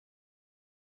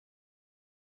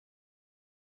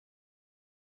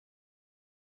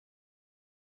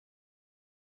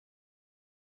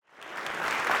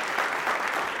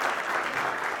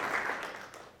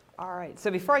right, so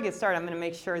before I get started, I'm going to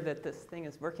make sure that this thing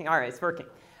is working. All right, it's working.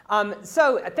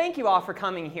 So thank you all for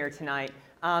coming here tonight.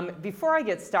 Before I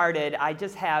get started, I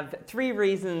just have 3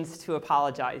 reasons to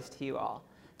apologize to you all.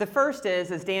 The first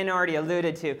is, as Dan already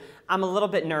alluded to, I'm a little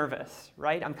bit nervous,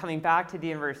 right? I'm coming back to the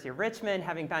University of Richmond,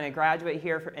 having been a graduate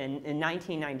here in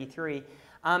 1993,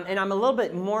 and I'm a little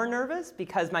bit more nervous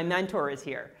because my mentor is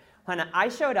here. When I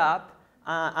showed up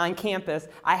on campus,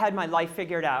 I had my life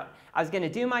figured out. I was going to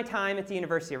do my time at the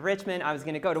University of Richmond, I was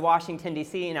going to go to Washington,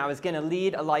 D.C., and I was going to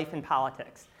lead a life in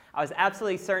politics. I was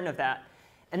absolutely certain of that.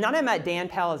 And then I met Dan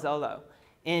Palazzolo.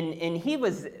 And he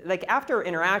was, like, after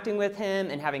interacting with him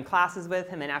and having classes with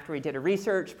him, and after we did a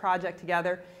research project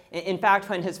together, in fact,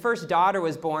 when his first daughter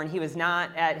was born, he was not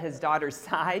at his daughter's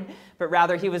side, but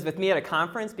rather he was with me at a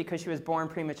conference because she was born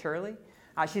prematurely.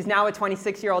 She's now a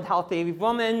 26-year-old healthy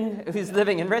woman who's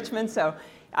living in Richmond, so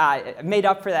made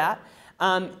up for that.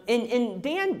 And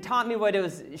Dan taught me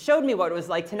showed me what it was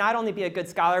like to not only be a good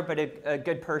scholar, but a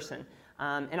good person.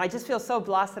 And I just feel so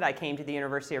blessed that I came to the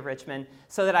University of Richmond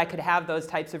so that I could have those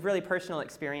types of really personal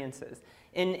experiences.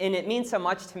 And it means so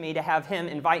much to me to have him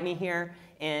invite me here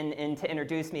and to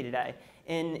introduce me today.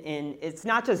 And it's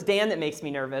not just Dan that makes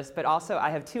me nervous, but also I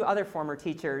have 3 other former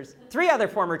teachers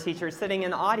sitting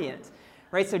in the audience.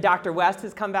 Right, so Dr. West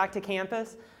has come back to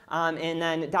campus, and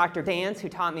then Dr. Dance, who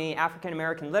taught me African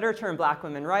American literature and black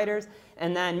women writers,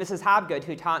 and then Mrs. Hobgood,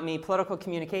 who taught me political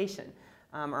communication,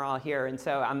 are all here. And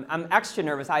so I'm extra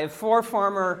nervous. I have 4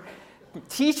 former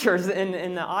teachers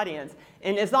in the audience.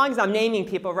 And as long as I'm naming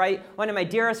people, right, one of my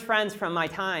dearest friends from my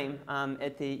time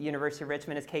at the University of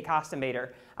Richmond is Kay Costenbader,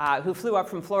 who flew up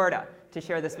from Florida to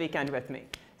share this weekend with me.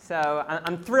 So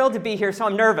I'm thrilled to be here, so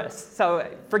I'm nervous. So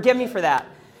forgive me for that.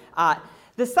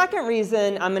 The second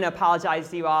reason I'm going to apologize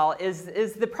to you all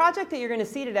is the project that you're going to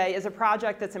see today is a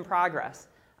project that's in progress.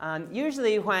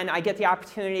 Usually when I get the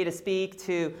opportunity to speak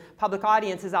to public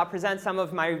audiences, I'll present some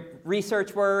of my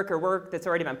research work or work that's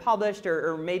already been published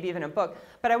or maybe even a book.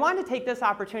 But I wanted to take this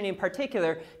opportunity in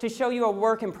particular to show you a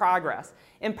work in progress,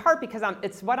 in part because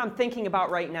it's what I'm thinking about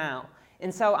right now.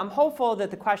 And so I'm hopeful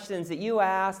that the questions that you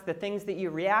ask, the things that you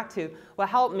react to, will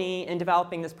help me in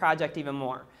developing this project even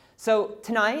more. So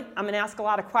tonight, I'm going to ask a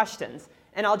lot of questions,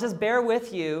 and I'll just bear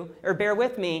with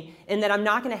me in that I'm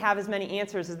not going to have as many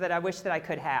answers as that I wish that I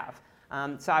could have.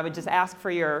 So I would just ask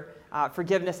for your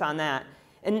forgiveness on that.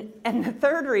 And the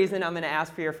third reason I'm going to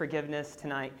ask for your forgiveness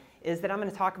tonight is that I'm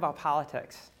going to talk about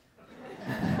politics.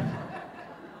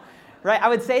 Right? I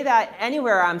would say that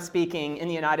anywhere I'm speaking in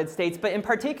the United States, but in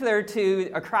particular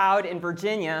to a crowd in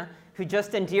Virginia who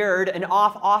just endured an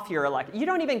off-year election. You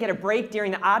don't even get a break during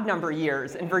the odd number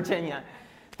years in Virginia.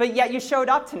 But yet you showed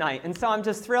up tonight, and so I'm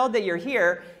just thrilled that you're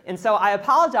here. And so I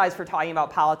apologize for talking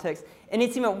about politics. And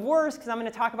it's even worse because I'm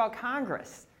going to talk about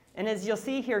Congress. And as you'll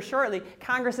see here shortly,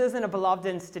 Congress isn't a beloved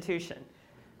institution.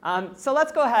 So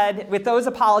let's go ahead, with those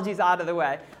apologies out of the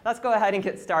way, let's go ahead and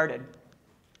get started.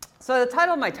 So the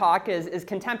title of my talk is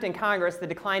Contempt in Congress, the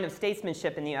Decline of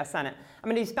Statesmanship in the U.S. Senate. I'm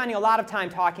going to be spending a lot of time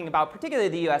talking about, particularly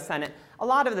the U.S. Senate. A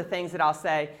lot of the things that I'll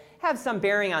say have some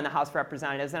bearing on the House of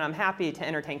Representatives, and I'm happy to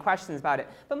entertain questions about it.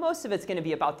 But most of it's going to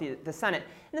be about the Senate.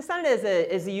 And the Senate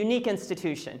is a unique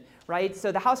institution, right?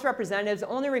 So the House of Representatives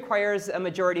only requires a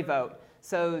majority vote.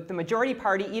 So the majority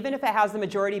party, even if it has the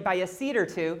majority by a seat or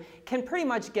 2, can pretty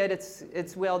much get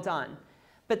its will done.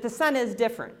 But the Senate is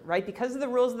different, right? Because of the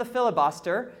rules of the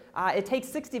filibuster, it takes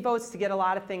 60 votes to get a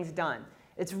lot of things done.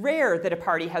 It's rare that a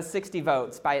party has 60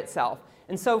 votes by itself.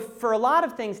 And so for a lot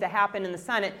of things to happen in the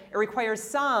Senate, it requires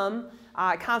some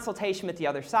consultation with the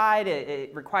other side.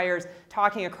 It requires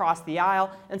talking across the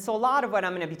aisle. And so a lot of what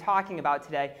I'm going to be talking about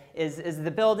today is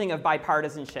the building of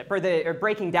bipartisanship, or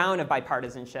breaking down of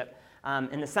bipartisanship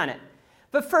in the Senate.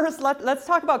 But first, let's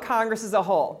talk about Congress as a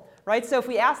whole. Right? So if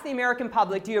we ask the American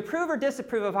public, do you approve or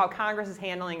disapprove of how Congress is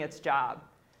handling its job?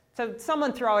 So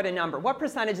someone throw out a number. What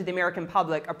percentage of the American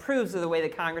public approves of the way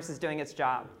that Congress is doing its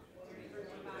job?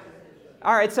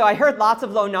 All right, so I heard lots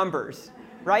of low numbers,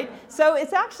 right? So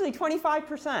it's actually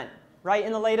 25%, right,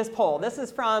 in the latest poll. This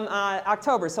is from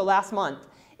October, so last month.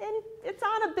 And it's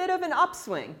on a bit of an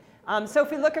upswing. So if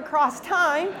we look across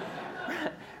time,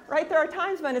 right, there are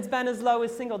times when it's been as low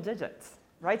as single digits.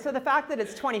 Right? So the fact that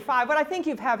it's 25, what I think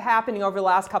you have happening over the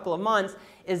last couple of months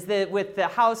is that with the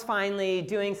House finally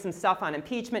doing some stuff on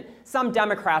impeachment, some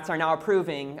Democrats are now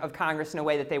approving of Congress in a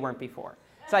way that they weren't before.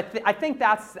 So I think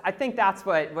that's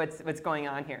what's going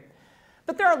on here.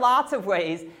 But there are lots of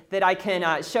ways that I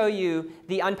can show you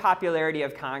the unpopularity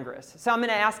of Congress. So I'm going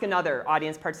to ask another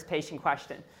audience participation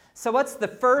question. So what's the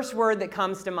first word that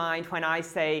comes to mind when I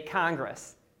say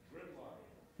Congress?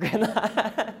 Gridlock.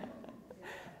 Gridlock.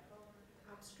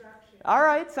 Obstruction. All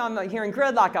right, so I'm hearing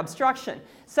gridlock, obstruction.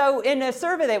 So in a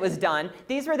survey that was done,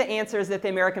 these were the answers that the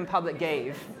American public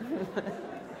gave.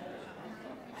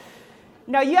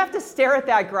 Now, you have to stare at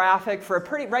that graphic for a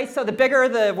pretty, right? So the bigger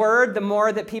the word, the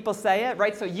more that people say it,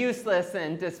 right? So useless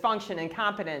and dysfunction,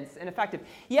 incompetence, ineffective.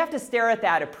 You have to stare at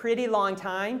that a pretty long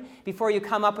time before you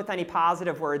come up with any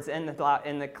positive words in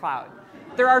the cloud.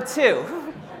 There are two.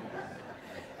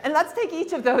 And let's take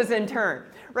each of those in turn,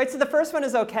 right? So the first one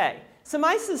is okay. So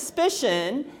my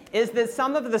suspicion is that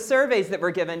some of the surveys that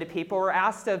were given to people were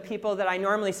asked of people that I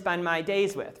normally spend my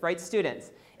days with, right?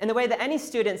 Students. And the way that any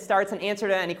student starts an answer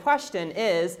to any question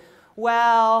is,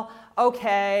 well,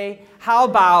 okay, how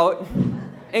about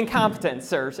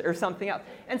incompetence or something else?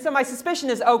 And so my suspicion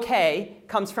is okay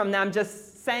comes from them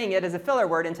just saying it as a filler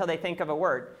word until they think of a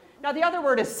word. Now, the other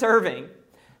word is serving.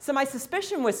 So my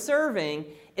suspicion with serving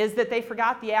is that they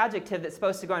forgot the adjective that's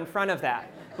supposed to go in front of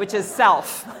that, which is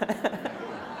self.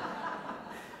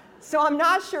 So I'm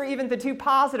not sure even the two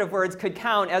positive words could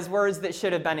count as words that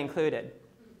should have been included.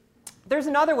 There's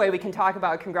another way we can talk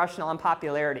about congressional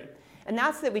unpopularity, and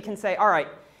that's that we can say, all right,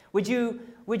 do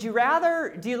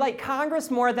you like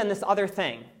Congress more than this other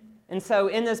thing? And so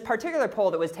in this particular poll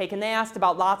that was taken, they asked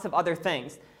about lots of other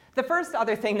things. The first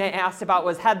other thing they asked about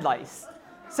was head lice.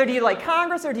 So do you like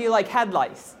Congress or do you like head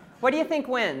lice? What do you think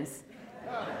wins?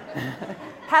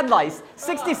 Head lice,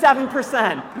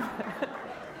 67%.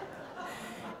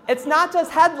 It's not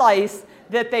just head lice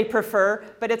that they prefer,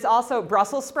 but it's also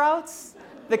Brussels sprouts,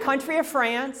 the country of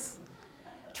France,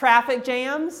 traffic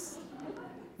jams,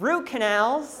 root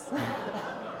canals.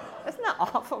 Isn't that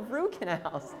awful? Root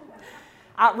canals.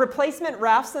 Replacement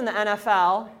refs in the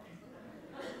NFL.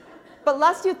 But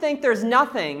lest you think there's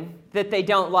nothing that they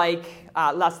don't like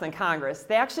less than Congress,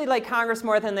 they actually like Congress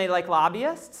more than they like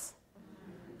lobbyists.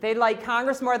 They like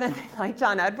Congress more than they like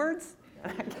John Edwards.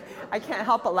 I can't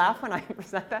help but laugh when I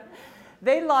present that.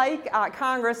 They like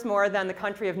Congress more than the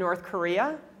country of North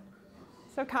Korea.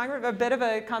 So Congress, a bit of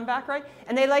a comeback, right?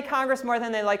 And they like Congress more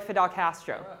than they like Fidel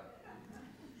Castro.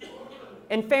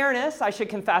 In fairness, I should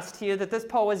confess to you that this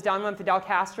poll was done when Fidel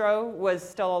Castro was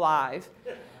still alive.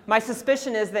 My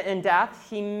suspicion is that in death,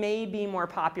 he may be more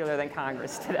popular than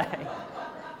Congress today.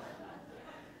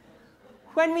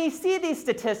 When we see these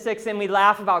statistics and we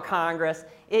laugh about Congress,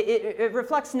 it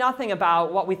reflects nothing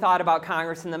about what we thought about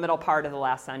Congress in the middle part of the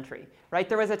last century. Right?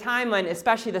 There was a time when,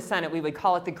 especially the Senate, we would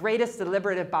call it the greatest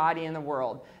deliberative body in the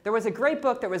world. There was a great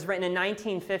book that was written in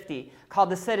 1950 called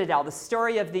The Citadel, The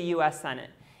Story of the U.S. Senate.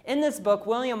 In this book,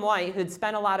 William White, who'd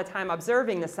spent a lot of time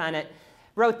observing the Senate,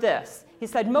 wrote this. He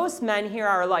said, most men here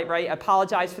are alike, right?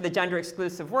 Apologize for the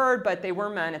gender-exclusive word, but they were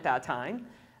men at that time.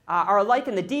 Are alike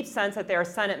in the deep sense that they are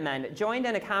Senate men, joined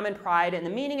in a common pride in the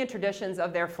meaning and traditions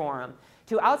of their forum.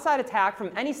 To outside attack from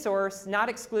any source, not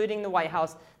excluding the White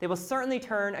House, they will certainly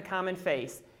turn a common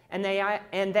face. And they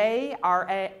are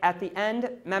at the end,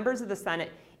 members of the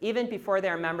Senate, even before they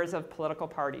are members of political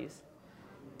parties.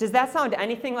 Does that sound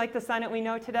anything like the Senate we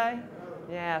know today?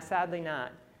 Yeah, sadly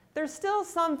not. There's still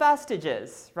some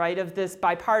vestiges, right, of this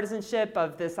bipartisanship,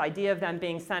 of this idea of them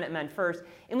being Senate men first.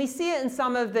 And we see it in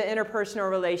some of the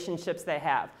interpersonal relationships they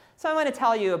have. So I want to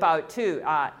tell you about two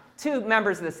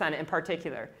members of the Senate in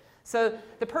particular. So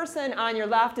the person on your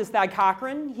left is Thad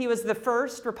Cochran. He was the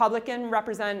first Republican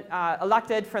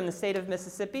elected from the state of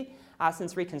Mississippi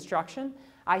since Reconstruction.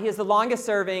 He is the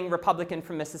longest-serving Republican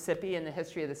from Mississippi in the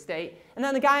history of the state. And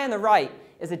then the guy on the right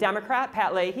is a Democrat,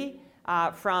 Pat Leahy,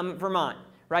 from Vermont.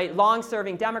 Right?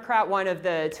 Long-serving Democrat, one of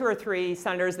the 2 or 3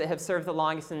 senators that have served the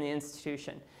longest in the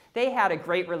institution. They had a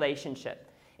great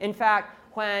relationship. In fact,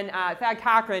 when Thad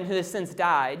Cochran, who has since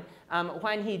died,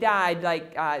 when he died,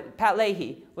 Pat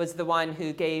Leahy was the one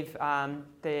who gave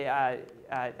the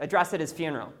address at his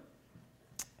funeral.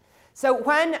 So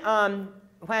when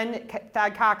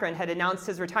Thad Cochran had announced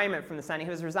his retirement from the Senate, he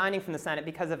was resigning from the Senate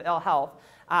because of ill health,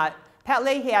 Pat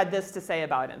Leahy had this to say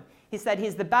about him. He said,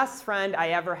 he's the best friend I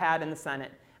ever had in the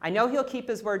Senate. I know he'll keep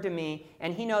his word to me,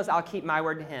 and he knows I'll keep my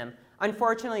word to him.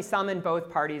 Unfortunately, some in both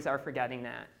parties are forgetting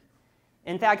that.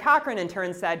 And Thad Cochran, in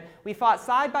turn, said, we fought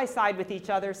side by side with each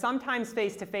other, sometimes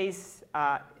face to face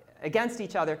against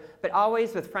each other, but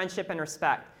always with friendship and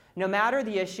respect. No matter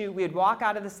the issue, we would walk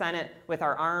out of the Senate with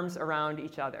our arms around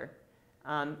each other.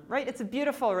 Right? It's a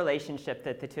beautiful relationship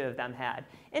that the two of them had.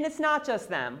 And it's not just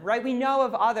them, right? We know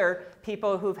of other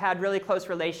people who've had really close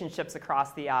relationships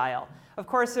across the aisle. Of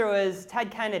course, there was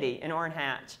Ted Kennedy and Orrin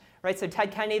Hatch, right? So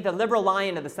Ted Kennedy, the liberal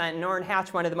lion of the Senate, and Orrin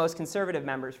Hatch, one of the most conservative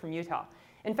members from Utah.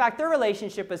 In fact, their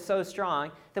relationship was so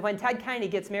strong that when Ted Kennedy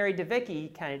gets married to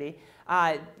Vicki Kennedy,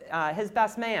 his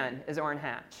best man is Orrin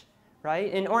Hatch,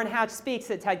 right? And Orrin Hatch speaks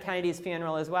at Ted Kennedy's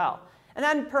funeral as well. And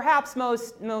then perhaps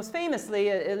most famously,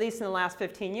 at least in the last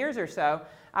 15 years or so,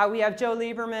 we have Joe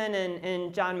Lieberman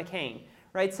and John McCain.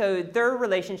 Right? So their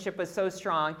relationship was so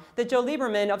strong that Joe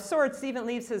Lieberman, of sorts, even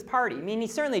leaves his party. I mean, he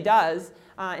certainly does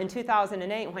in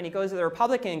 2008 when he goes to the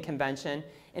Republican convention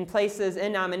and places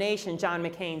in nomination John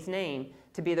McCain's name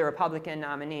to be the Republican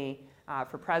nominee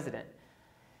for president.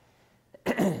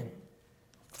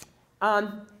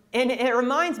 And it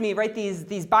reminds me, right,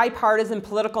 these bipartisan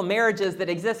political marriages that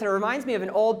exist, it reminds me of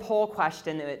an old poll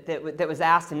question that was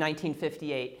asked in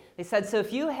 1958. They said, so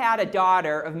if you had a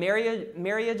daughter of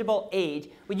marriageable age,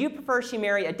 would you prefer she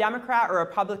marry a Democrat or a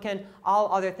Republican,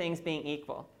 all other things being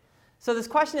equal? So this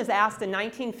question is asked in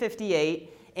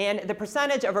 1958, and the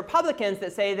percentage of Republicans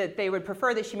that say that they would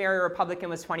prefer that she marry a Republican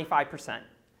was 25%.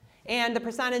 And the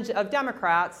percentage of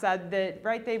Democrats said that,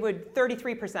 right,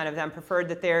 33% of them preferred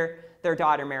that their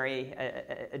daughter marry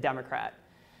a Democrat.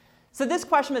 So this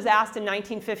question was asked in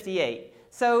 1958.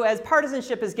 So as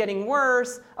partisanship is getting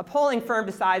worse, a polling firm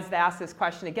decides to ask this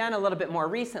question again a little bit more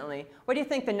recently. What do you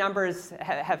think the numbers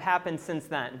have happened since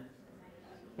then?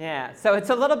 Yeah, so it's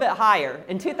a little bit higher.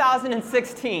 In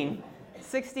 2016,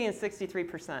 60 and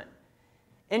 63%.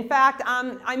 In fact,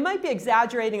 I might be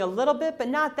exaggerating a little bit, but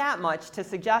not that much, to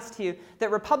suggest to you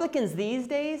that Republicans these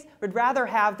days would rather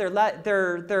have their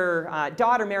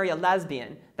daughter marry a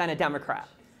lesbian than a Democrat.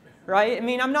 Right? I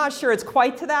mean, I'm not sure it's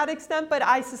quite to that extent, but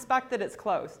I suspect that it's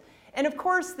close. And of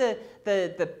course, the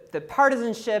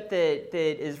partisanship that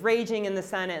is raging in the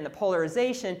Senate and the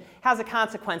polarization has a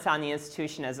consequence on the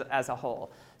institution as a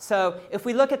whole. So if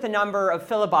we look at the number of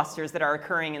filibusters that are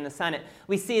occurring in the Senate,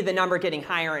 we see the number getting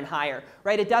higher and higher.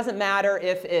 Right? It doesn't matter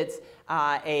if it's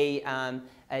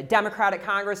a Democratic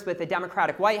Congress with a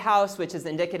Democratic White House, which is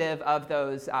indicative of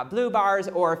those blue bars,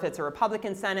 or if it's a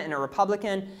Republican Senate and a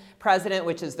Republican president,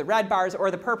 which is the red bars,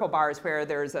 or the purple bars, where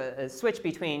there's a switch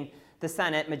between the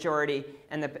Senate majority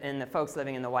and the folks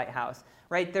living in the White House.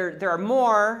 Right? There are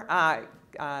more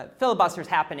filibusters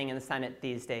happening in the Senate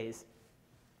these days.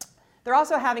 They're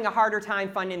also having a harder time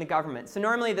funding the government. So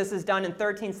normally this is done in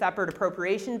 13 separate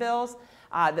appropriation bills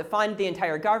that fund the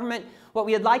entire government. What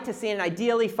we would like to see in an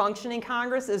ideally functioning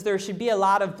Congress is there should be a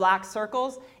lot of black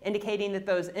circles indicating that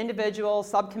those individual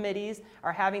subcommittees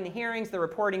are having the hearings, they're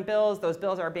reporting bills, those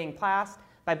bills are being passed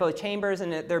by both chambers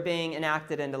and they're being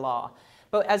enacted into law.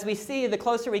 But as we see, the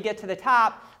closer we get to the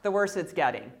top, the worse it's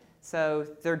getting. So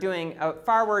they're doing a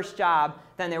far worse job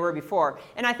than they were before.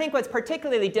 And I think what's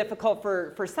particularly difficult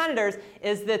for senators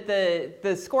is that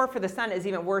the score for the Senate is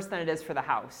even worse than it is for the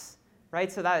House.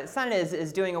 Right? So the Senate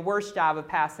is doing a worse job of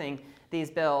passing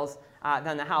these bills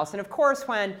than the House. And of course,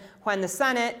 when the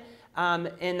Senate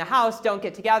and the House don't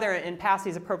get together and pass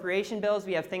these appropriation bills,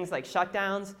 we have things like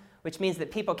shutdowns, which means that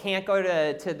people can't go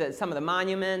to some of the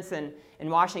monuments in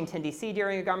Washington, D.C.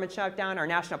 during a government shutdown. Our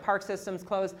national park system's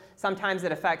closed. Sometimes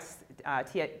it affects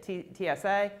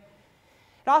TSA.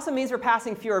 It also means we're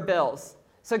passing fewer bills.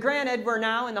 So granted, we're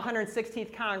now in the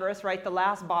 116th Congress, right, the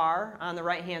last bar on the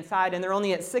right-hand side, and they're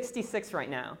only at 66 right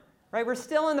now. Right? We're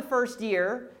still in the first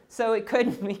year, so we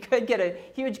could get a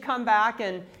huge comeback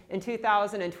in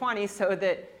 2020 so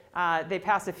that they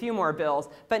pass a few more bills.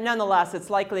 But nonetheless,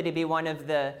 it's likely to be one of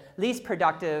the least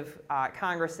productive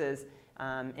Congresses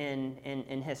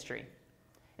in history.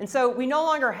 And so we no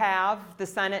longer have the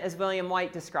Senate as William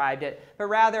White described it, but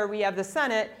rather we have the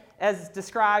Senate as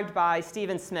described by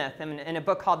Stephen Smith in a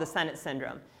book called The Senate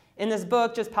Syndrome. In this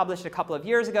book, just published a couple of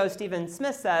years ago, Stephen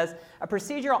Smith says, a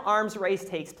procedural arms race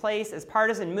takes place as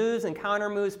partisan moves and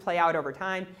counter-moves play out over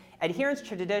time. Adherence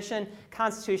to tradition,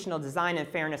 constitutional design, and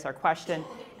fairness are questioned.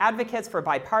 Advocates for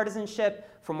bipartisanship,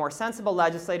 for more sensible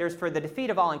legislators, for the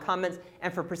defeat of all incumbents,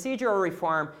 and for procedural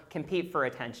reform compete for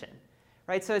attention.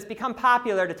 Right? So it's become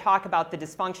popular to talk about the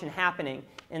dysfunction happening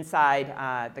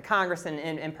inside the Congress and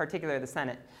in particular the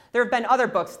Senate. There have been other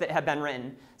books that have been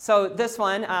written. So this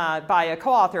one by a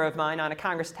co-author of mine on a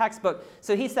Congress textbook.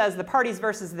 So he says, The Parties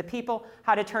versus the People,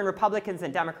 How to Turn Republicans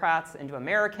and Democrats into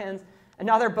Americans.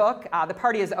 Another book, The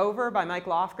Party is Over by Mike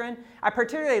Lofgren. I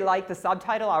particularly like the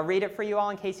subtitle. I'll read it for you all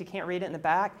in case you can't read it in the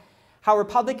back. How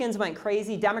Republicans went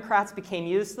crazy, Democrats became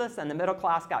useless, and the middle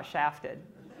class got shafted.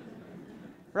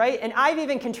 Right? And I've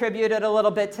even contributed a little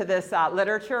bit to this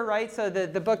literature, right? So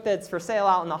the book that's for sale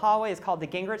out in the hallway is called The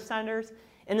Gingrich Centers.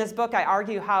 In this book, I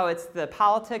argue how it's the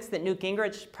politics that Newt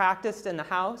Gingrich practiced in the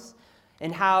House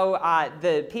and how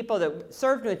the people that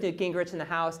served with Newt Gingrich in the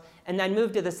House and then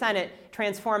moved to the Senate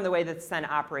transformed the way that the Senate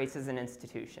operates as an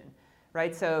institution.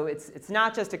 Right? So it's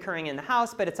not just occurring in the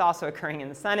House, but it's also occurring in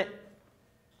the Senate.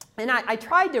 And I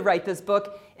tried to write this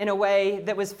book in a way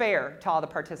that was fair to all the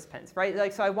participants, right?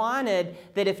 Like, so I wanted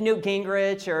that if Newt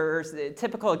Gingrich, or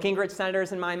typical Gingrich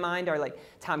senators in my mind are like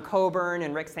Tom Coburn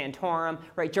and Rick Santorum,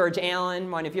 right? George Allen,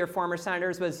 one of your former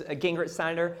senators, was a Gingrich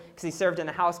senator because he served in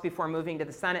the House before moving to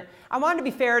the Senate. I wanted to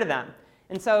be fair to them.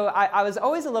 And so I was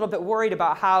always a little bit worried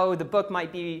about how the book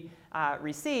might be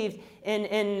received.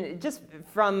 And just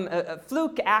from a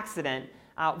fluke accident,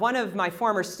 one of my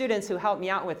former students who helped me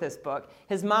out with this book,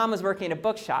 his mom was working at a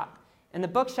bookshop, and the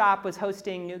bookshop was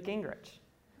hosting Newt Gingrich.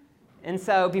 And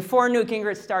so before Newt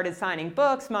Gingrich started signing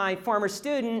books, my former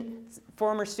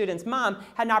student's mom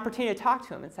had an opportunity to talk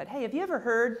to him and said, hey, have you ever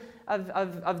heard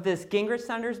of this Gingrich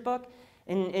senator's book?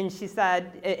 And she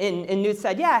said, and Newt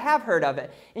said, yeah, I have heard of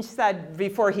it. And she said,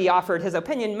 before he offered his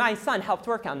opinion, my son helped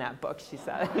work on that book, she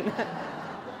said.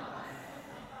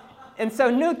 And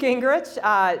so Newt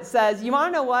Gingrich says, you want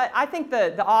to know what? I think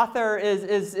the author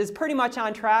is pretty much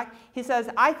on track. He says,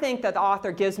 I think that the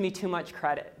author gives me too much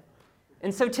credit.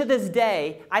 And so to this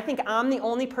day, I think I'm the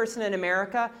only person in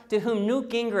America to whom Newt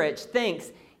Gingrich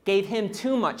thinks gave him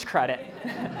too much credit.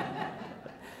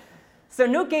 So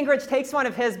Newt Gingrich takes one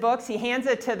of his books, he hands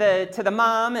it to the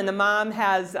mom, and the mom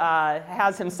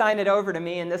has him sign it over to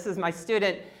me, and this is my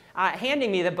student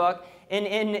handing me the book.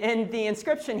 In the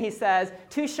inscription, he says,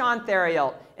 to Sean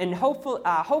Theriault, and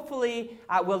hopefully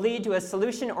will lead to a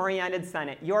solution-oriented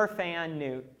Senate. Your fan,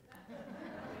 Newt.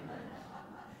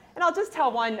 And I'll just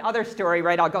tell one other story,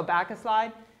 right? I'll go back a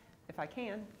slide, if I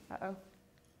can. Uh-oh.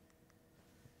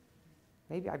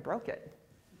 Maybe I broke it.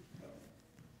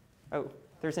 Oh,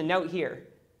 there's a note here.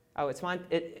 Oh, it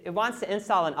wants to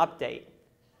install an update.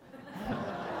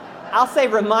 I'll say,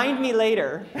 remind me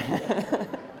later.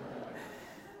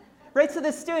 Right, so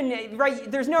the student, right,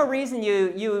 there's no reason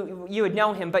you would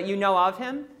know him, but you know of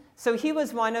him. So he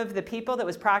was one of the people that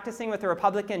was practicing with the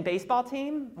Republican baseball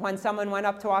team when someone went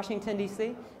up to Washington,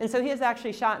 D.C. And so he was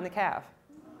actually shot in the calf.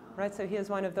 Right, so he is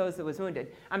one of those that was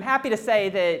wounded. I'm happy to say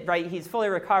that, right, he's fully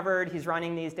recovered, he's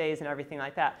running these days and everything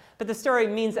like that. But the story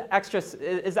is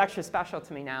extra special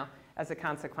to me now as a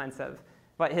consequence of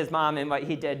what his mom and what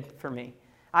he did for me.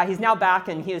 He's now back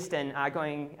in Houston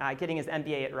getting his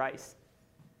MBA at Rice.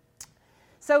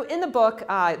 So in the book,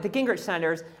 The Gingrich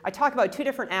Senators, I talk about two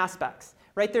different aspects.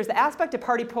 Right? There's the aspect of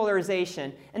party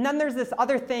polarization, and then there's this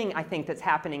other thing, I think, that's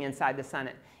happening inside the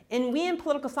Senate. And we in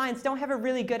political science don't have a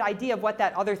really good idea of what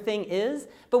that other thing is,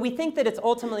 but we think that it's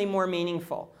ultimately more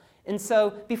meaningful. And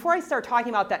so before I start talking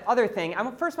about that other thing,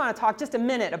 I first want to talk just a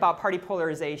minute about party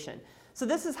polarization. So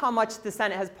this is how much the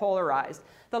Senate has polarized.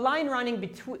 The line running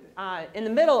in the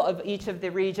middle of each of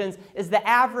the regions is the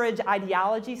average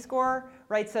ideology score,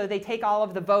 right? So they take all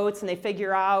of the votes and they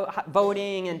figure out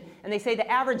voting, and they say the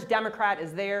average Democrat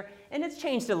is there, and it's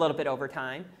changed a little bit over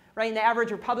time, right? And the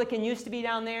average Republican used to be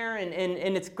down there, and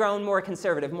it's grown more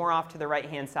conservative, more off to the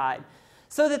right-hand side.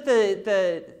 So that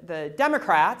the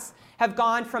Democrats have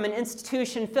gone from an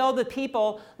institution filled with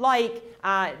people like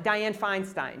Dianne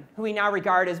Feinstein, who we now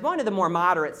regard as one of the more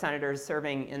moderate senators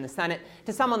serving in the Senate,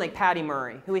 to someone like Patty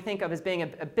Murray, who we think of as being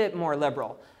a bit more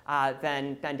liberal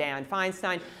than Dianne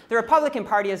Feinstein. The Republican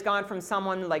Party has gone from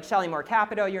someone like Shelley Moore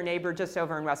Capito, your neighbor just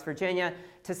over in West Virginia,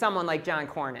 to someone like John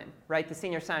Cornyn, right, the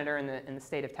senior senator in the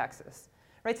state of Texas.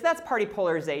 Right, so that's party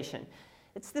polarization.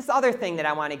 It's this other thing that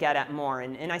I want to get at more,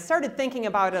 and I started thinking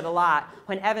about it a lot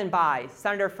when Evan Bayh,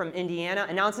 senator from Indiana,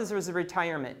 announces his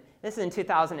retirement. This is in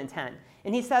 2010.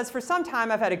 And he says, for some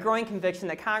time I've had a growing conviction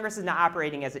that Congress is not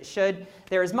operating as it should.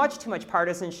 There is too much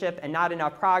partisanship and not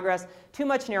enough progress, too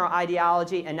much narrow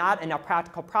ideology and not enough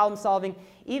practical problem solving,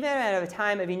 even at a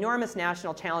time of enormous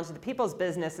national challenge that the people's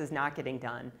business is not getting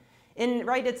done. And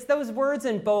right, it's those words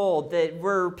in bold that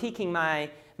were piquing my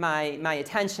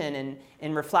attention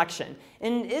and reflection.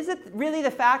 And is it really the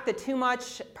fact that too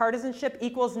much partisanship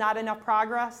equals not enough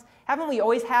progress? Haven't we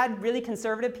always had really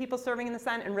conservative people serving in the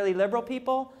Senate and really liberal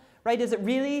people? Right? Is it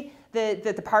really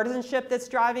the partisanship that's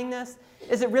driving this?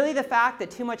 Is it really the fact that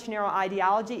too much narrow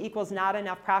ideology equals not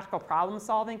enough practical problem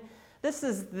solving? This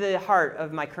is the heart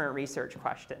of my current research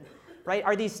question. Right?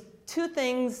 Are these two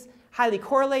things highly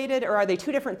correlated, or are they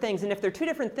two different things? And if they're two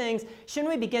different things,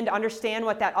 shouldn't we begin to understand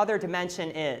what that other dimension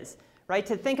is? Right?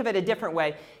 To think of it a different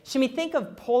way. Should we think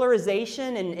of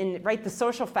polarization and right, the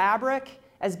social fabric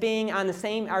as being on the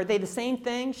same, are they the same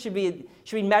thing? Should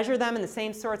we measure them in the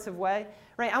same sorts of way?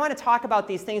 Right? I want to talk about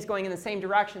these things going in the same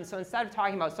direction, so instead of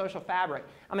talking about social fabric,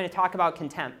 I'm going to talk about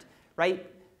contempt. Right?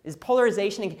 Is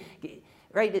polarization,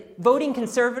 right, voting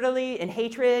conservatively in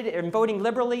hatred and voting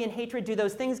liberally in hatred, do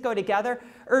those things go together?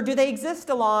 Or do they exist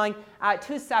along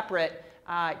two separate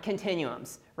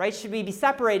continuums? Right? Should we be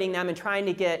separating them and trying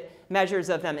to get measures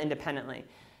of them independently?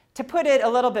 To put it a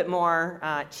little bit more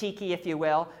cheeky, if you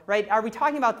will, right? Are we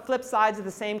talking about flip sides of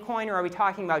the same coin, or are we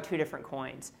talking about two different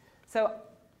coins? So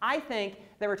I think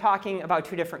that we're talking about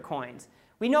two different coins.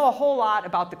 We know a whole lot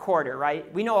about the quarter,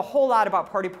 right? We know a whole lot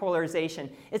about party polarization.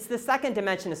 It's the second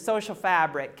dimension of social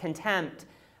fabric, contempt.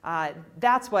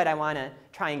 That's what I want to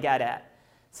try and get at.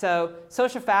 So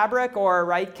social fabric, or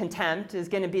right, contempt, is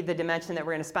going to be the dimension that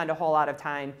we're going to spend a whole lot of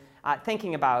time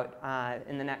thinking about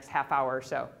in the next half hour or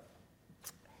so.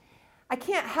 I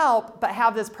can't help but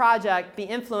have this project be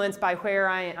influenced by where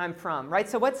I'm from, right?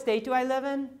 So what state do I live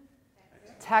in?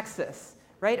 Texas,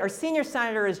 right? Our senior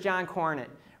senator is John Cornyn,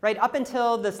 right? Up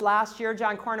until this last year,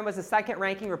 John Cornyn was the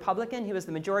second-ranking Republican. He was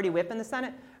the majority whip in the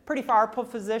Senate. Pretty powerful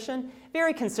position.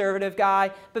 Very conservative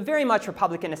guy, but very much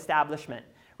Republican establishment.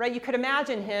 Right? You could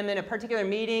imagine him in a particular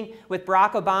meeting with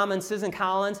Barack Obama and Susan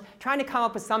Collins trying to come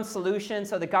up with some solution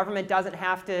so the government doesn't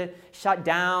have to shut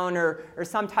down, or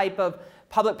some type of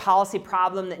public policy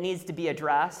problem that needs to be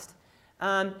addressed.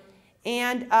 And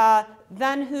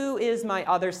then who is my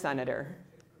other senator?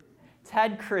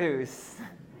 Ted Cruz.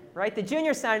 Right? The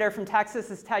junior senator from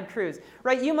Texas is Ted Cruz.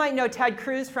 Right? You might know Ted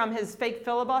Cruz from his fake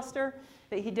filibuster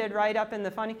that he did right up in the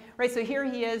funny. Right, so here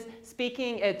he is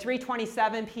speaking at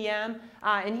 3:27 p.m.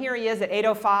 And here he is at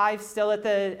 8:05, still at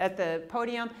the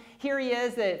podium. Here he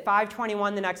is at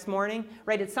 5:21 the next morning.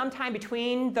 Right, it's sometime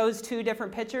between those two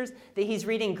different pictures that he's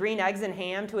reading Green Eggs and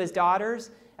Ham to his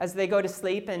daughters as they go to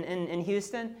sleep in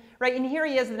Houston. Right, and here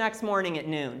he is the next morning at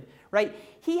noon. Right,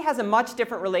 he has a much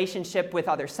different relationship with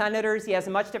other senators. He has a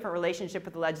much different relationship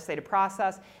with the legislative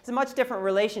process. He has a much different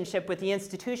relationship with the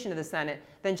institution of the Senate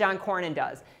than John Cornyn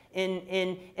does. And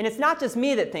it's not just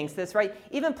me that thinks this, right?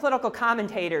 Even political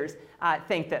commentators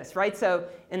think this, right? So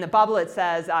in the bubble it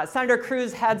says, Senator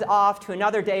Cruz heads off to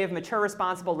another day of mature,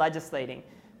 responsible legislating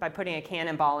by putting a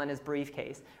cannonball in his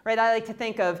briefcase. Right, I like to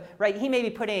think of, right, he may be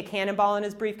putting a cannonball in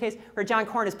his briefcase, where John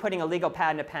Cornyn is putting a legal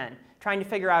pad and a pen, trying to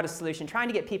figure out a solution, trying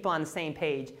to get people on the same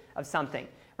page of something.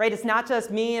 Right, it's not just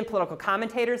me and political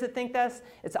commentators that think this,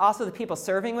 it's also the people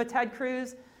serving with Ted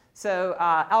Cruz. So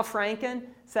Al Franken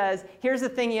says, here's the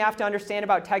thing you have to understand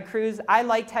about Ted Cruz. I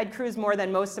like Ted Cruz more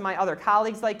than most of my other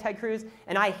colleagues like Ted Cruz,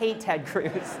 and I hate Ted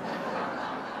Cruz.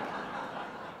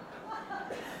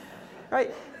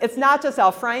 Right? It's not just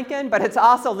Al Franken, but it's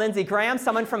also Lindsey Graham,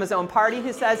 someone from his own party,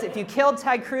 who says if you killed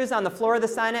Ted Cruz on the floor of the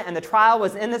Senate and the trial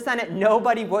was in the Senate,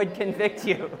 nobody would convict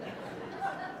you.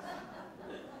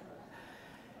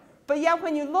 But yet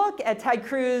when you look at Ted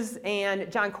Cruz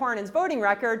and John Cornyn's voting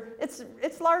record,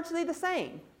 it's largely the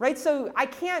same. Right? So I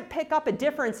can't pick up a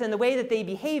difference in the way that they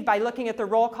behave by looking at the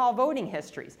roll call voting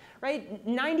histories. Right?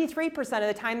 93%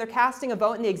 of the time they're casting a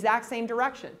vote in the exact same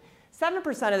direction.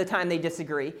 7% of the time they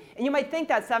disagree. And you might think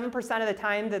that 7% of the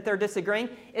time that they're disagreeing,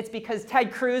 it's because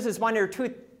Ted Cruz is one or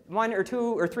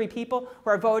two or three people who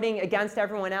are voting against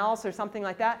everyone else or something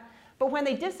like that. But when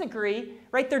they disagree,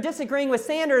 right, they're disagreeing with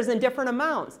Sanders in different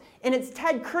amounts. And it's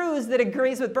Ted Cruz that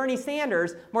agrees with Bernie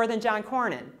Sanders more than John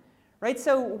Cornyn. Right?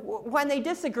 So when they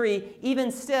disagree,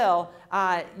 even still,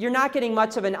 you're not getting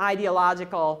much of an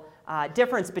ideological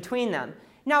difference between them.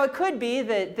 Now, it could be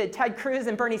that Ted Cruz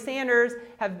and Bernie Sanders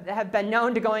have been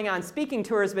known to going on speaking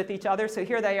tours with each other. So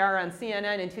here they are on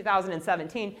CNN in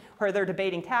 2017 where they're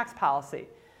debating tax policy.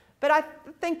 But I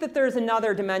think that there's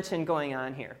another dimension going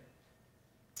on here.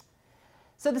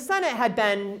 So the Senate had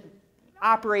been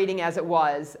operating as it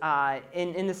was,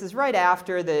 and this is right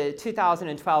after the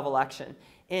 2012 election.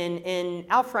 And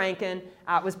Al Franken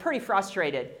was pretty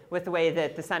frustrated with the way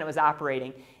that the Senate was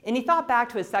operating. And he thought back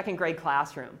to his second grade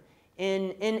classroom.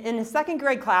 In his second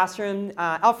grade classroom,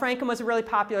 Al Franken was a really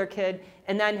popular kid,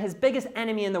 and then his biggest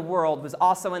enemy in the world was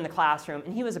also in the classroom,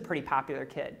 and he was a pretty popular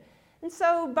kid. And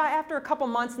so after a couple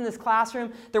months in this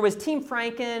classroom, there was Team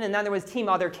Franken, and then there was Team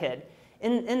Other Kid.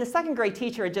 And the second grade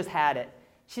teacher had just had it.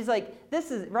 She's like,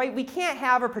 this is, right, we can't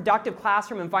have a productive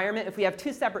classroom environment if we have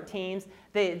two separate teams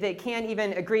that can't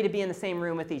even agree to be in the same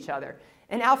room with each other.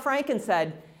 And Al Franken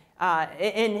said,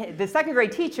 and the second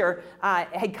grade teacher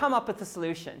had come up with a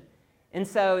solution. And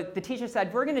so the teacher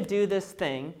said, we're going to do this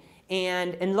thing.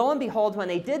 And lo and behold, when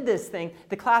they did this thing,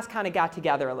 the class kind of got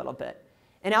together a little bit.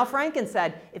 And Al Franken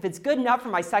said, if it's good enough for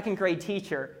my second grade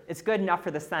teacher, it's good enough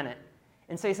for the Senate.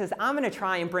 And so he says, I'm going to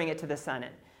try and bring it to the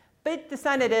Senate. But the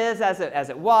Senate is as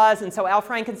it was. And so Al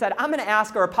Franken said, I'm going to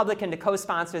ask a Republican to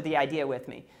co-sponsor the idea with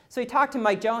me. So he talked to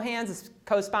Mike Johanns, his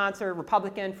co-sponsor,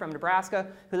 Republican from Nebraska,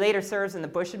 who later serves in the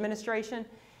Bush administration.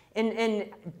 And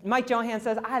Mike Johanns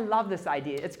says, I love this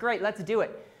idea. It's great. Let's do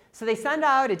it. So they send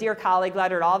out a Dear Colleague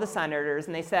letter to all the senators,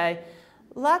 and they say,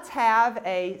 let's have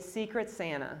a secret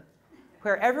Santa.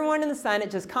 where everyone in the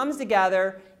Senate just comes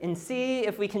together and see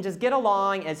if we can just get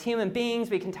along as human beings.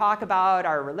 We can talk about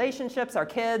our relationships, our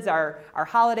kids, our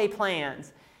holiday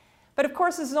plans. But of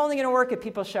course, this is only going to work if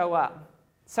people show up.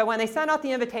 So when they send out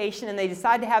the invitation and they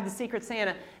decide to have the Secret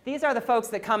Santa, these are the folks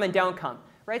that come and don't come.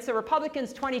 Right? So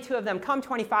Republicans, 22 of them come,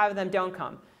 25 of them don't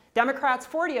come. Democrats,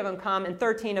 40 of them come, and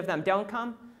 13 of them don't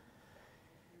come.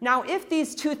 Now, if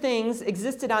these two things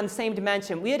existed on the same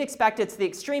dimension, we would expect it's the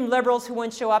extreme liberals who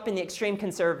wouldn't show up and the extreme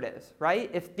conservatives,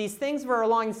 right? If these things were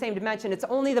along the same dimension, it's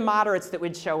only the moderates that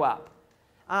would show up.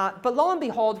 But lo and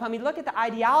behold, when we look at the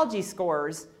ideology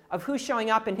scores of who's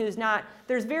showing up and who's not,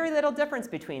 there's very little difference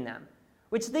between them,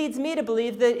 which leads me to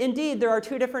believe that indeed there are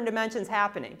two different dimensions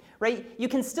happening, right? You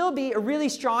can still be a really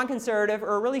strong conservative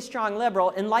or a really strong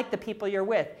liberal and like the people you're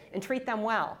with and treat them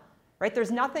well. Right?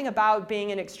 There's nothing about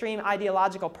being an extreme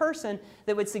ideological person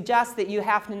that would suggest that you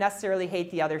have to necessarily hate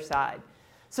the other side.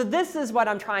 So this is what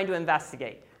I'm trying to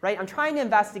investigate. Right? I'm trying to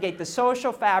investigate the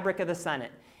social fabric of the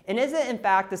Senate. And is it, in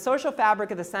fact, the social fabric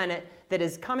of the Senate that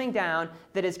is coming down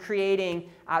that is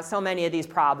creating so many of these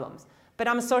problems? But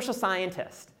I'm a social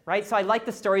scientist. Right? So I like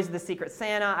the stories of the Secret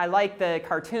Santa. I like the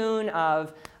cartoon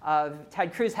of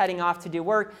Ted Cruz heading off to do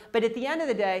work. But at the end of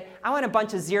the day, I want a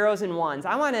bunch of zeros and ones.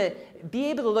 I want to be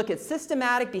able to look at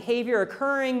systematic behavior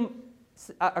occurring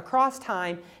across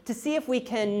time to see if we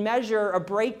can measure a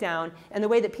breakdown in the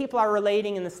way that people are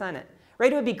relating in the Senate.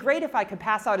 Right? It would be great if I could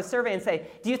pass out a survey and say,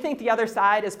 do you think the other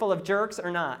side is full of jerks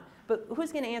or not? But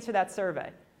who's going to answer that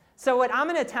survey? So what I'm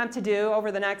going to attempt to do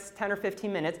over the next 10 or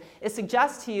 15 minutes is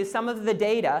suggest to you some of the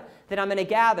data that I'm going to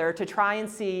gather to try and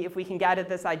see if we can get at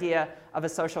this idea of a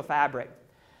social fabric.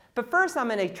 But first, I'm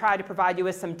going to try to provide you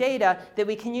with some data that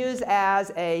we can use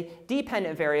as a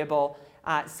dependent variable,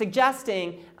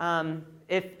 suggesting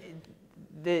if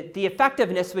the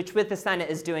effectiveness with the Senate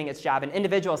is doing its job and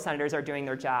individual senators are doing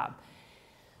their job.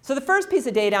 So the first piece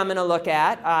of data I'm going to look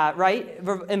at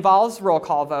involves roll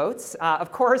call votes.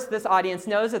 Of course, this audience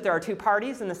knows that there are two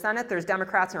parties in the Senate. There's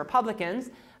Democrats and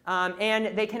Republicans.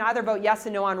 And they can either vote yes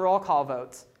and no on roll call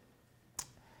votes.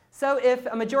 So if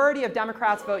a majority of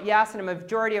Democrats vote yes and a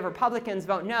majority of Republicans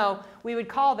vote no, we would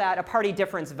call that a party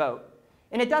difference vote.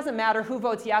 And it doesn't matter who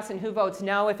votes yes and who votes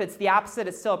no. If it's the opposite,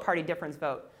 it's still a party difference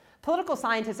vote. Political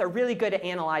scientists are really good at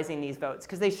analyzing these votes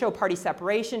because they show party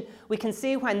separation. We can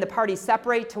see when the parties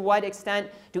separate to what extent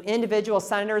do individual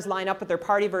senators line up with their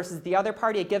party versus the other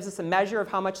party. It gives us a measure of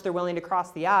how much they're willing to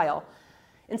cross the aisle.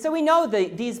 And so we know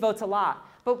these votes a lot.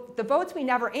 But the votes we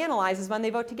never analyze is when they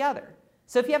vote together.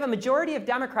 So if you have a majority of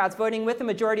Democrats voting with a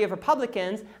majority of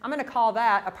Republicans, I'm going to call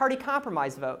that a party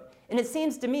compromise vote. And it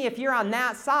seems to me if you're on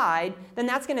that side, then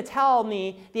that's going to tell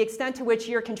me the extent to which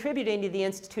you're contributing to the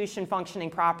institution functioning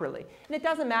properly. And it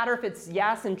doesn't matter if it's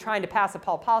yes and trying to pass a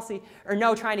policy or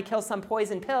no trying to kill some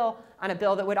poison pill on a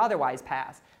bill that would otherwise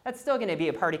pass. That's still going to be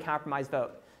a party compromise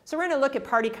vote. So we're going to look at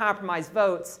party compromise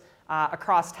votes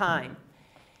across time.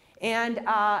 And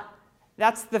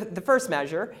that's the first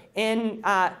measure. And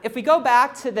if we go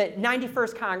back to the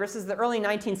 91st Congress, this is the early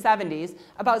 1970s,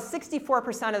 about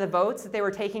 64% of the votes that they were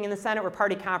taking in the Senate were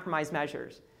party compromise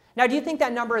measures. Now, do you think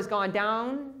that number has gone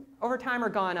down over time or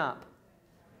gone up?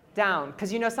 Down,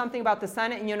 because you know something about the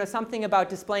Senate and you know something about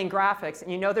displaying graphics,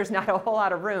 and you know there's not a whole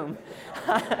lot of room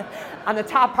on the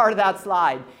top part of that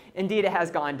slide. Indeed, it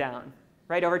has gone down.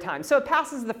 Right, over time. So it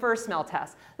passes the first smell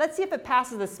test. Let's see if it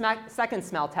passes the second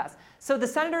smell test. So the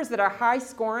senators that are high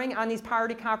scoring on these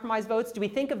party compromise votes, do we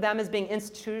think of them as being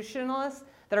institutionalists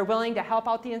that are willing to help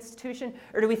out the institution,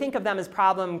 or do we think of them as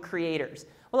problem creators?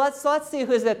 Well, let's see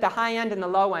who's at the high end and the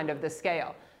low end of the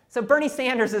scale. So Bernie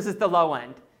Sanders is at the low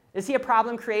end. Is he a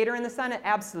problem creator in the Senate?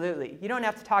 Absolutely. You don't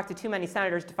have to talk to too many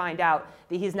senators to find out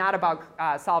that he's not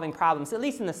about solving problems, at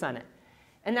least in the Senate.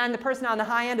 And then the person on the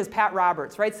high end is Pat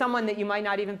Roberts, right? Someone that you might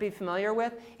not even be familiar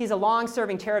with. He's a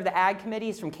long-serving chair of the Ag Committee.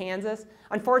 He's from Kansas.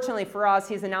 Unfortunately for us,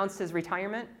 he's announced his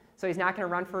retirement, so he's not going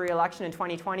to run for re-election in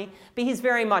 2020. But he's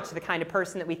very much the kind of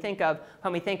person that we think of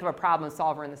when we think of a problem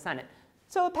solver in the Senate.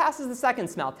 So it passes the second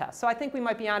smell test. So I think we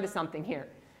might be onto something here.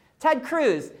 Ted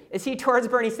Cruz, is he towards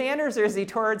Bernie Sanders or is he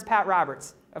towards Pat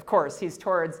Roberts? Of course, he's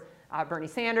towards Bernie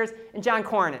Sanders, and John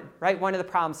Cornyn, right, one of the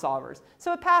problem solvers.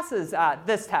 So it passes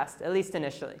this test, at least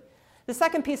initially. The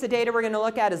second piece of data we're going to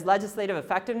look at is legislative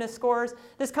effectiveness scores.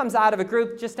 This comes out of a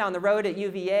group just down the road at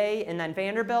UVA and then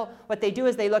Vanderbilt. What they do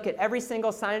is they look at every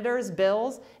single senator's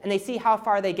bills, and they see how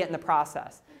far they get in the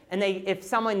process. And if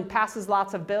someone passes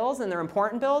lots of bills and they're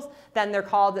important bills, then they're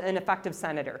called an effective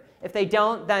senator. If they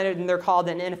don't, then they're called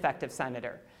an ineffective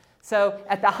senator. So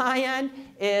at the high end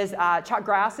is Chuck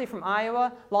Grassley from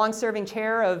Iowa, long-serving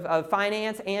chair of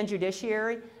finance and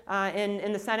judiciary.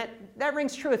 in the Senate, that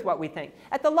rings true with what we think.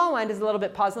 At the low end is a little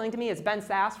bit puzzling to me. It's Ben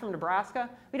Sasse from Nebraska.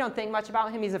 We don't think much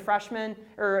about him. He's a freshman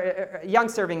or a young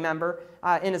serving member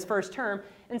in his first term.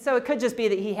 And so it could just be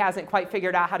that he hasn't quite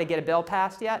figured out how to get a bill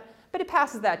passed yet. But it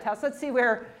passes that test. Let's see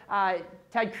where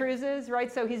Ted Cruz is,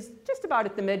 right? So he's just about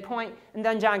at the midpoint. And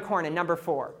then John Cornyn, number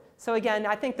 4. So again,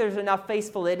 I think there's enough face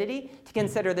validity to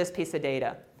consider this piece of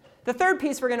data. The third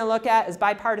piece we're going to look at is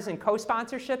bipartisan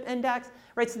co-sponsorship index.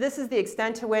 Right, so this is the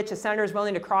extent to which a senator is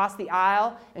willing to cross the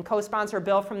aisle and co-sponsor a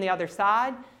bill from the other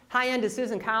side. High end is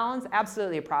Susan Collins,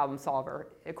 absolutely a problem solver,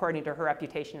 according to her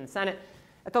reputation in the Senate.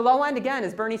 At the low end, again,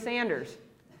 is Bernie Sanders.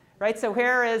 Right, so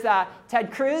here is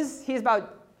Ted Cruz. He's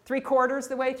about 3/4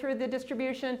 the way through the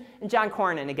distribution. And John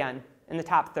Cornyn, again, in the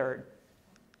top third.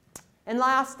 And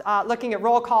last, looking at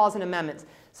roll calls and amendments.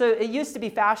 So it used to be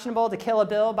fashionable to kill a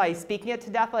bill by speaking it to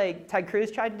death like Ted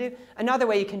Cruz tried to do. Another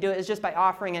way you can do it is just by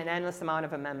offering an endless amount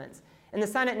of amendments. In the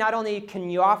Senate, not only can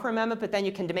you offer an amendment, but then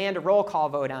you can demand a roll call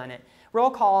vote on it. Roll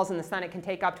calls in the Senate can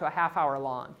take up to a half hour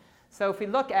long. So if we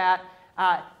look at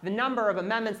the number of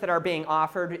amendments that are being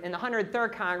offered, in the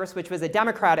 103rd Congress, which was a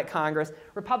Democratic Congress,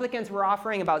 Republicans were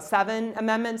offering about 7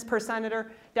 amendments per senator.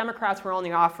 Democrats were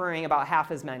only offering about half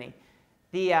as many.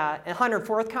 The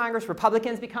 104th Congress,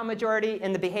 Republicans become majority,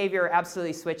 and the behavior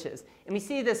absolutely switches. And we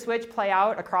see this switch play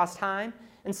out across time.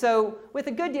 And so with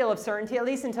a good deal of certainty, at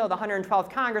least until the 112th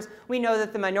Congress, we know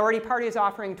that the minority party is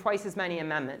offering twice as many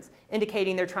amendments,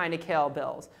 indicating they're trying to kill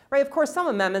bills. Right? Of course, some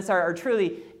amendments are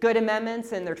truly good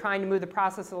amendments, and they're trying to move the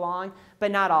process along,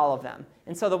 but not all of them.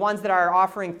 And so the ones that are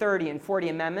offering 30 and 40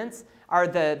 amendments are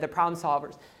the problem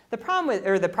solvers. The problem with,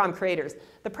 or the problem creators.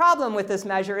 The problem with this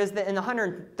measure is that in the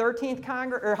 113th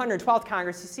Congress, or 112th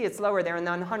Congress, you see it's lower there, and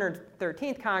then the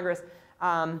 113th Congress,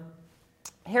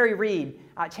 Harry Reid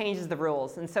changes the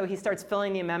rules. And so he starts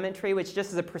filling the amendment tree, which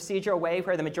just is a procedural way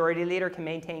where the majority leader can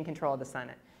maintain control of the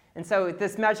Senate. And so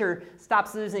this measure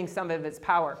stops losing some of its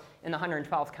power in the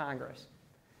 112th Congress.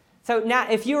 So now,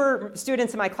 if you were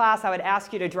students in my class, I would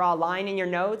ask you to draw a line in your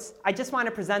notes. I just want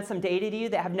to present some data to you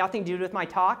that have nothing to do with my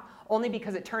talk, only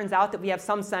because it turns out that we have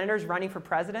some senators running for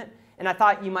president, and I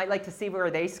thought you might like to see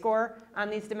where they score on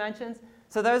these dimensions.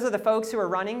 So those are the folks who are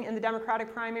running in the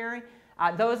Democratic primary.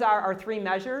 Those are our 3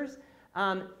 measures.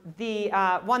 The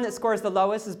one that scores the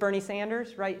lowest is Bernie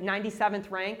Sanders, right? 97th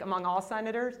rank among all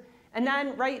senators. And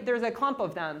then, right, there's a clump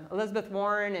of them, Elizabeth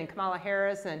Warren and Kamala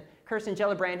Harris and Kirsten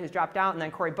Gillibrand, who's dropped out, and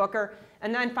then Cory Booker.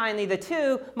 And then finally, the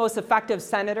 2 most effective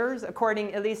senators,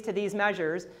 according at least to these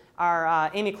measures,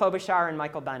 are Amy Klobuchar and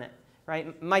Michael Bennet.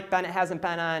 Right? Mike Bennet hasn't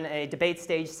been on a debate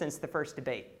stage since the first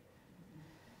debate.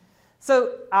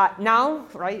 So now,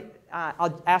 right,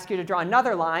 I'll ask you to draw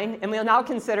another line, and we'll now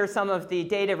consider some of the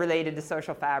data related to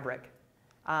social fabric.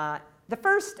 The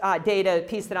first data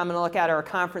piece that I'm going to look at are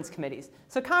conference committees.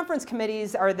 So conference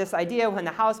committees are this idea when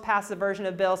the House passes a version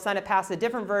of a bill, Senate passes a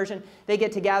different version, they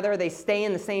get together, they stay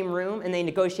in the same room, and they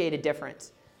negotiate a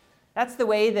difference. That's the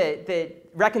way that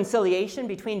reconciliation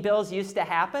between bills used to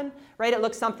happen, right? It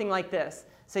looks something like this.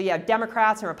 So you have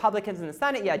Democrats and Republicans in the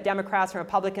Senate, you have Democrats and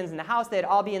Republicans in the House, they'd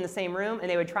all be in the same room, and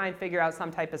they would try and figure out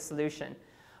some type of solution.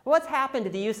 Well, what's happened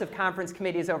to the use of conference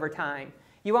committees over time?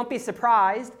 You won't be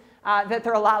surprised that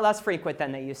they're a lot less frequent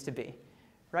than they used to be.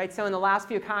 Right? So in the last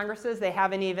few Congresses, they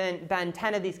haven't even been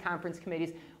 10 of these conference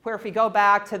committees, where if we go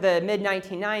back to the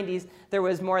mid-1990s, there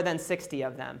was more than 60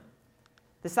 of them.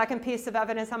 The second piece of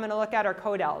evidence I'm going to look at are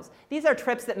CODELs. These are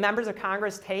trips that members of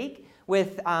Congress take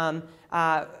with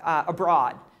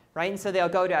abroad. Right? And so they'll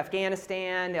go to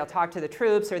Afghanistan, they'll talk to the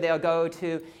troops, or they'll go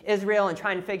to Israel and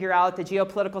try and figure out the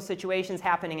geopolitical situations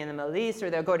happening in the Middle East, or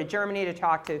they'll go to Germany to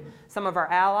talk to some of our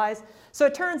allies. So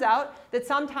it turns out that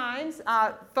sometimes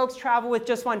folks travel with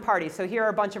just one party. So here are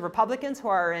a bunch of Republicans who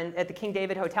are at the King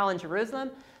David Hotel in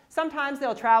Jerusalem. Sometimes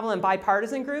they'll travel in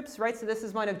bipartisan groups, right? So this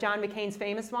is one of John McCain's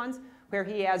famous ones, where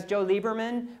he has Joe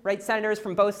Lieberman, right? Senators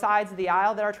from both sides of the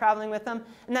aisle that are traveling with them.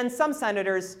 And then some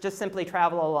senators just simply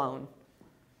travel alone.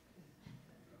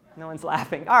 No one's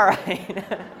laughing. All right.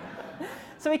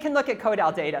 So we can look at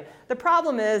CODEL data. The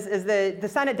problem is that the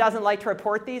Senate doesn't like to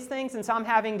report these things, and so I'm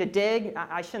having to dig.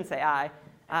 I shouldn't say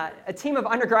a team of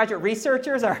undergraduate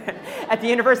researchers are at the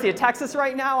University of Texas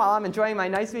right now, while I'm enjoying my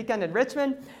nice weekend in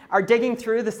Richmond, are digging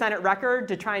through the Senate record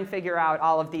to try and figure out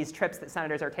all of these trips that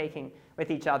senators are taking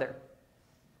with each other.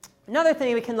 Another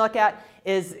thing we can look at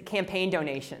is campaign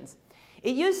donations.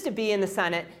 It used to be in the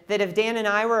Senate that if Dan and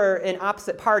I were in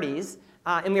opposite parties,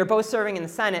 and we were both serving in the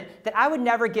Senate, that I would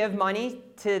never give money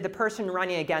to the person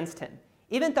running against him,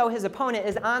 even though his opponent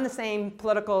is on the same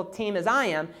political team as I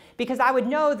am, because I would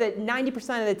know that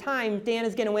 90% of the time Dan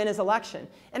is going to win his election.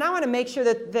 And I want to make sure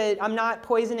that I'm not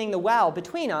poisoning the well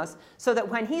between us so that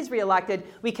when he's reelected,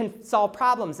 we can solve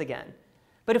problems again.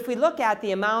 But if we look at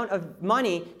the amount of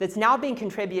money that's now being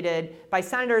contributed by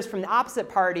senators from the opposite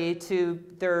party to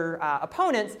their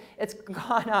opponents, it's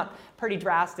gone up pretty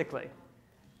drastically.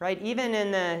 Right? Even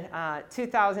in the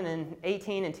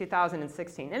 2018 and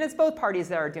 2016. And it's both parties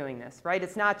that are doing this, right?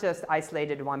 It's not just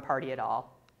isolated to one party at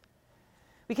all.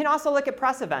 We can also look at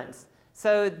press events.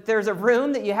 So there's a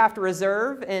room that you have to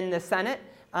reserve in the Senate,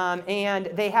 and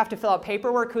they have to fill out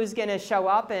paperwork, who's going to show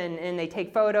up, and they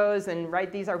take photos, and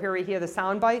right, these are where we hear the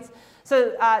sound bites.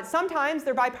 So sometimes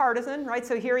they're bipartisan, right?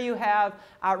 So here you have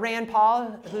Rand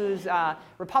Paul, who's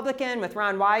Republican, with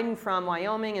Ron Wyden from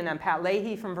Wyoming, and then Pat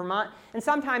Leahy from Vermont. And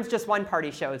sometimes just one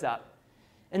party shows up.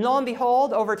 And lo and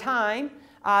behold, over time,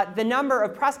 the number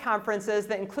of press conferences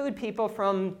that include people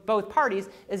from both parties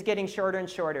is getting shorter and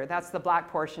shorter. That's the black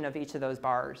portion of each of those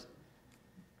bars.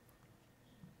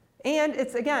 And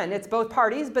it's both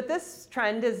parties, but this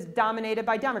trend is dominated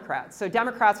by Democrats. So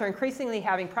Democrats are increasingly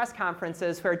having press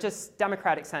conferences where just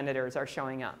Democratic senators are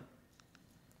showing up.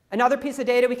 Another piece of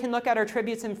data we can look at are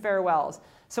tributes and farewells.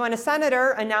 So when a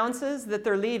senator announces that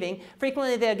they're leaving,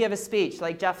 frequently they'll give a speech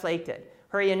like Jeff Flake did,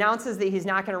 where he announces that he's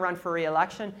not going to run for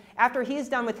re-election. After he's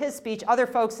done with his speech, other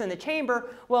folks in the chamber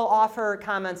will offer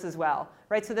comments as well.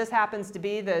 Right? So this happens to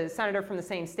be the senator from the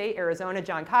same state, Arizona,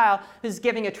 Jon Kyl, who's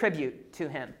giving a tribute to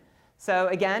him. So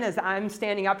again, as I'm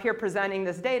standing up here presenting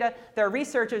this data, there are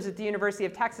researchers at the University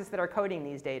of Texas that are coding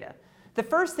these data. The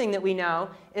first thing that we know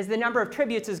is the number of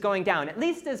tributes is going down, at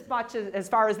least as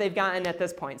far as they've gotten at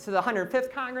this point. So the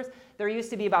 105th Congress, there used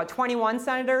to be about 21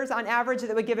 senators on average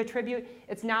that would give a tribute.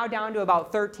 It's now down to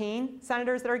about 13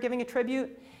 senators that are giving a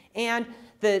tribute. And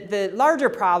the larger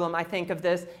problem, I think, of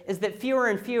this is that fewer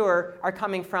and fewer are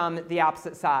coming from the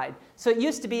opposite side. So it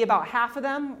used to be about half of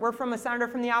them were from a senator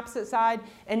from the opposite side,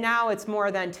 and now it's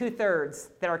more than 2/3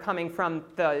 that are coming from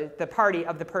the party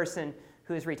of the person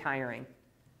who is retiring.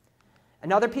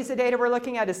 Another piece of data we're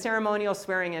looking at is ceremonial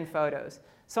swearing-in photos.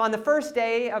 So on the first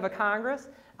day of a Congress,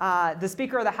 the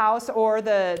Speaker of the House or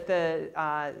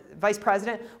the Vice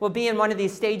President will be in one of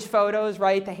these staged photos,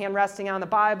 right? The hand resting on the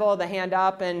Bible, the hand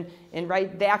up, and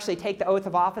right, they actually take the oath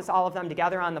of office, all of them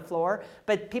together on the floor.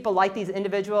 But people like these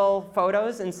individual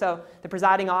photos, and so the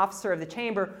presiding officer of the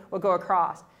chamber will go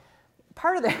across.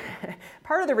 Part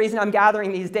of the reason I'm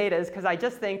gathering these data is because I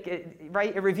just think it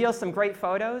reveals some great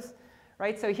photos,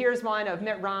 right? So here's one of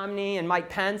Mitt Romney and Mike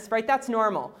Pence, right? That's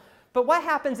normal. But what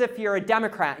happens if you're a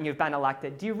Democrat and you've been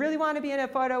elected? Do you really want to be in a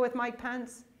photo with Mike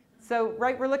Pence? So,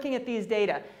 right, we're looking at these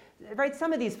data. Right,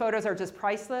 some of these photos are just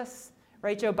priceless.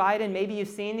 Right, Joe Biden, maybe you've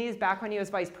seen these back when he was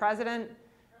vice president.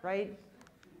 Right,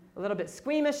 a little bit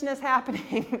squeamishness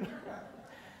happening.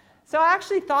 So I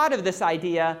actually thought of this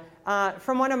idea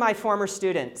from one of my former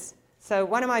students. So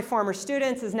one of my former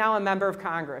students is now a member of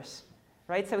Congress.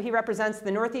 Right, so he represents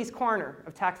the northeast corner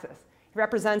of Texas. He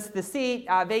represents the seat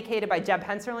vacated by Jeb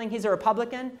Hensarling. He's a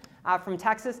Republican from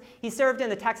Texas. He served in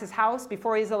the Texas House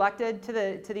before he was elected to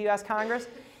the U.S. Congress.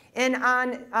 And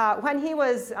when he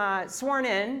was sworn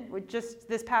in, just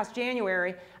this past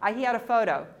January, he had a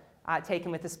photo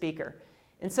taken with the Speaker.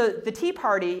 And so the Tea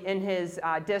Party in his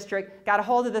district got a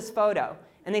hold of this photo,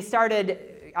 and they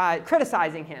started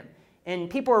criticizing him. And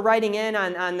people were writing in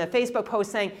on the Facebook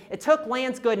post saying, it took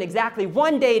Lance Gooden exactly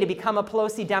 1 day to become a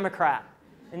Pelosi Democrat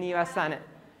in the U.S. Senate.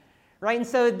 Right? And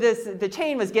so the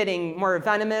chain was getting more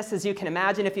venomous, as you can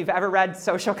imagine, if you've ever read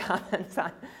social comments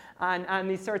on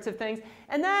these sorts of things.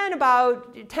 And then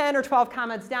about 10 or 12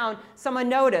 comments down, someone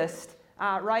noticed,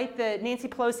 right, that Nancy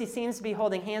Pelosi seems to be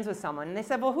holding hands with someone. And they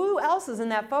said, well, who else is in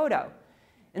that photo?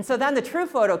 And so then the true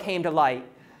photo came to light.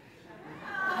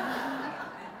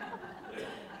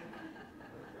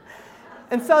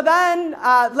 And so then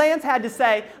Lance had to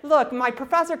say, look, my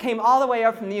professor came all the way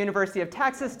up from the University of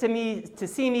Texas to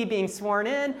see me being sworn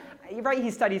in. Right,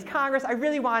 he studies Congress. I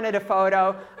really wanted a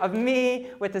photo of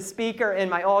me with the Speaker and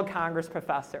my old Congress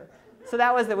professor. So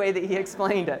that was the way that he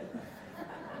explained it.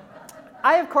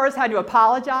 I, of course, had to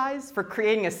apologize for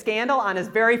creating a scandal on his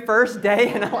very first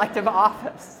day in elective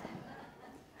office.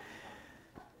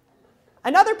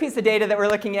 Another piece of data that we're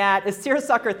looking at is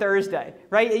Seersucker Thursday,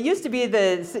 right? It used to be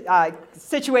the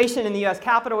situation in the U.S.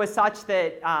 Capitol was such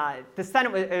that the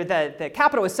Senate was, or the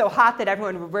Capitol was so hot that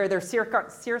everyone would wear their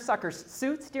seersucker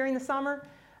suits during the summer.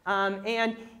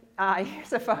 And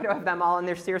here's a photo of them all in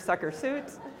their seersucker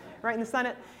suits, right in the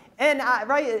Senate. And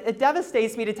right, it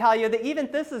devastates me to tell you that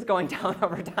even this is going down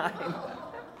over time.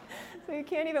 So you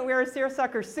can't even wear a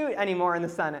seersucker suit anymore in the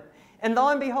Senate. And lo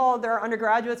and behold, there are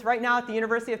undergraduates right now at the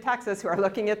University of Texas who are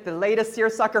looking at the latest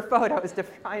seersucker photos to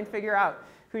try and figure out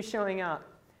who's showing up.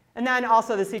 And then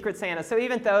also the Secret Santa. So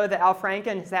even though that Al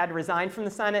Franken has had to resign from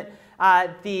the Senate,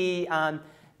 the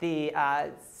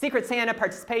Secret Santa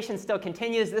participation still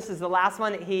continues. This is the last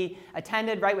one that he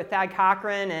attended, right, with Thad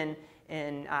Cochran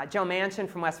and Joe Manchin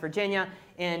from West Virginia.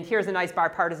 And here's a nice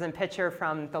bipartisan picture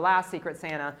from the last Secret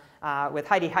Santa with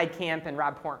Heidi Heitkamp and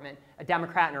Rob Portman, a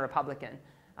Democrat and a Republican,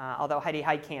 although Heidi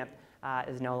Heitkamp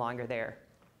is no longer there.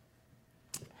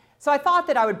 So I thought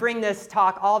that I would bring this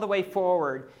talk all the way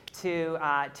forward to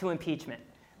impeachment,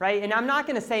 right? And I'm not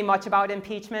going to say much about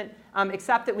impeachment,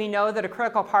 except that we know that a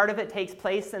critical part of it takes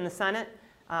place in the Senate,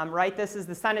 right? This is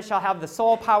the Senate shall have the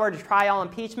sole power to try all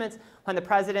impeachments. When the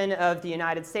President of the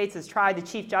United States is tried, the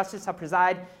Chief Justice shall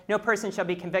preside. No person shall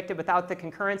be convicted without the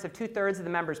concurrence of 2/3 of the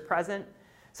members present.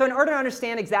 So in order to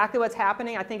understand exactly what's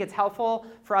happening, I think it's helpful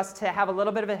for us to have a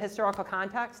little bit of a historical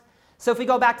context. So if we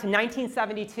go back to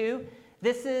 1972,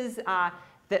 this is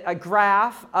a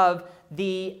graph of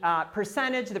the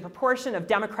percentage, the proportion of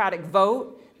Democratic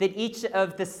vote that each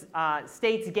of the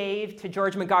states gave to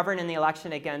George McGovern in the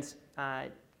election against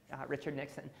Richard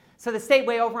Nixon. So the state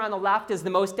way over on the left is the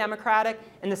most Democratic,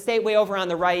 and the state way over on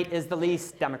the right is the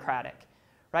least Democratic,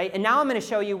 right? And now I'm going to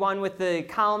show you one with the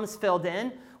columns filled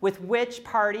in with which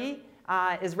party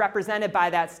is represented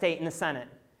by that state in the Senate,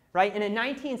 right? And in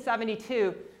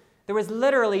 1972, there was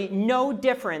literally no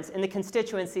difference in the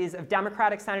constituencies of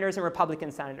Democratic senators and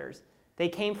Republican senators. They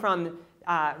came from,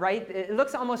 right, it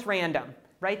looks almost random,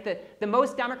 right? The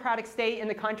most Democratic state in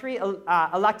the country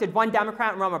elected 1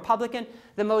 Democrat and 1 Republican.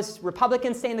 The most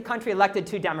Republican state in the country elected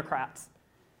 2 Democrats.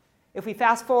 If we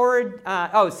fast forward,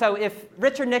 so if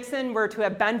Richard Nixon were to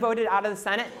have been voted out of the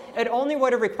Senate, it only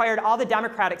would have required all the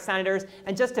Democratic senators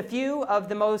and just a few of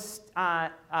the most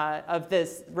of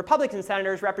the Republican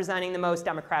senators representing the most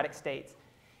Democratic states.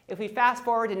 If we fast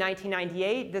forward to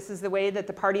 1998, this is the way that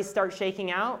the parties start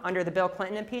shaking out under the Bill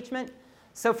Clinton impeachment.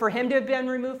 So for him to have been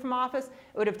removed from office,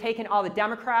 it would have taken all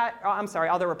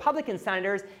the Republican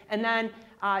senators, and then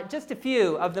just a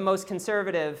few of the most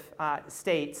conservative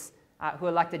states who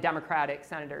elected Democratic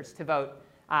senators to vote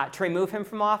to remove him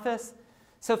from office.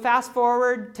 So fast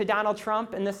forward to Donald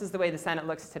Trump, and this is the way the Senate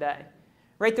looks today.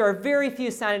 Right? There are very few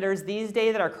senators these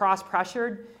days that are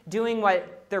cross-pressured, doing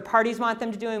what their parties want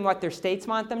them to do and what their states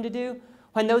want them to do.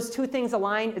 When those two things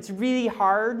align, it's really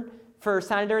hard for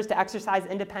senators to exercise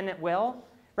independent will,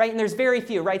 right? And there's very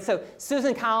few, right? So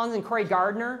Susan Collins and Cory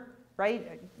Gardner,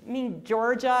 right? I mean,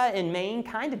 Georgia and Maine,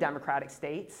 kind of Democratic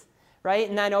states, right?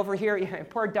 And then over here,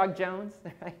 poor Doug Jones,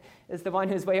 right, is the one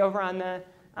who's way over on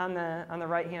the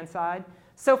right-hand side.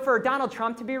 So for Donald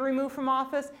Trump to be removed from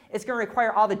office, it's going to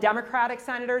require all the Democratic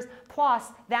senators plus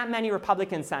that many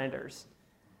Republican senators.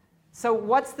 So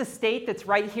what's the state that's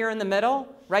right here in the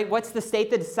middle, right? What's the state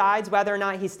that decides whether or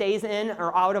not he stays in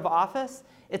or out of office?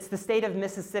 It's the state of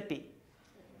Mississippi.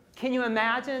 Can you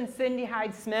imagine Sidney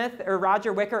Hyde-Smith or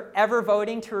Roger Wicker ever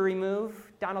voting to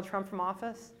remove Donald Trump from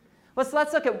office? Let's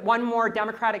look at one more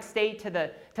Democratic state to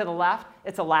the left.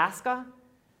 It's Alaska,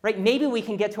 right? Maybe we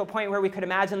can get to a point where we could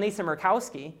imagine Lisa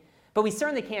Murkowski, but we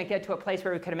certainly can't get to a place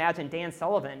where we could imagine Dan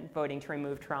Sullivan voting to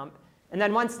remove Trump. And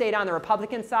then one state on the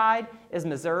Republican side is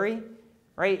Missouri,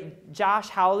 right? Josh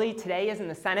Hawley today is in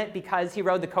the Senate because he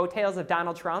rode the coattails of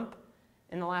Donald Trump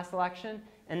in the last election.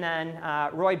 And then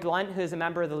Roy Blunt, who's a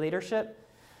member of the leadership.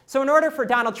 So in order for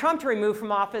Donald Trump to remove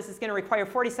from office, it's going to require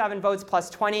 47 votes plus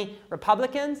 20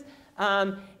 Republicans.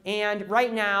 And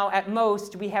right now, at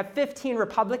most, we have 15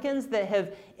 Republicans that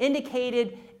have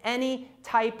indicated any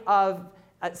type of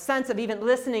sense of even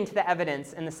listening to the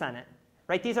evidence in the Senate.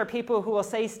 Right? These are people who will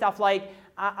say stuff like,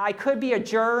 I could be a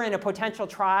juror in a potential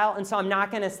trial, and so I'm not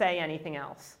going to say anything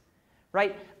else.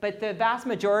 Right? But the vast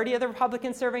majority of the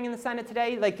Republicans serving in the Senate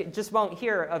today just won't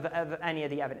hear of any of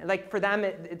the evidence. For them,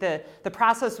 the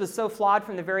process was so flawed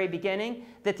from the very beginning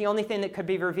that the only thing that could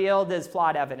be revealed is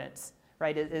flawed evidence,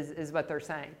 right, is what they're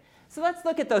saying. So let's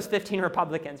look at those 15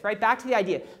 Republicans, right? Back to the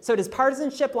idea. So does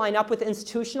partisanship line up with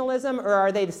institutionalism, or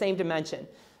are they the same dimension?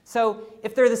 So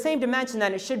if they're the same dimension,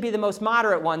 then it should be the most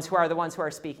moderate ones who are the ones who are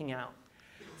speaking out.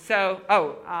 So,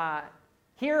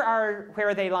 here are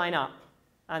where they line up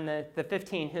on the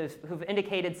 15 who've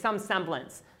indicated some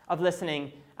semblance of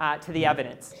listening to the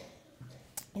evidence.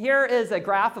 Here is a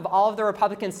graph of all of the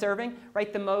Republicans serving,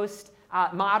 right, the most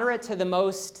moderate to the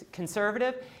most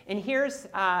conservative. And here's,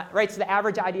 right, so the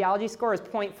average ideology score is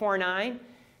 0.49.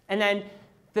 And then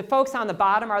the folks on the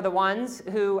bottom are the ones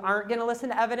who aren't going to listen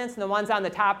to evidence, and the ones on the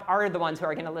top are the ones who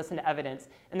are going to listen to evidence.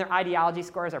 And their ideology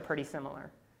scores are pretty similar.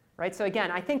 right? So again,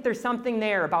 I think there's something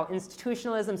there about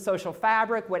institutionalism, social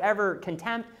fabric, whatever,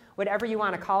 contempt, whatever you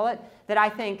want to call it, that I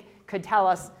think could tell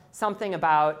us something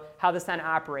about how the Senate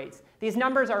operates. These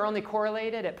numbers are only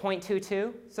correlated at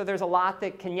 0.22, so there's a lot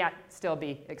that can yet still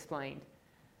be explained.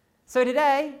 So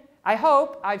today, I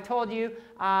hope I've told you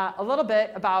a little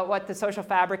bit about what the social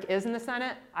fabric is in the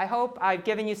Senate. I hope I've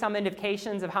given you some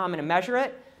indications of how I'm going to measure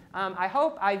it. I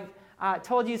hope I've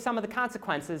told you some of the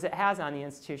consequences it has on the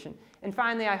institution. And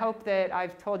finally, I hope that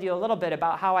I've told you a little bit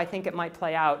about how I think it might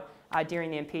play out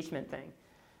during the impeachment thing.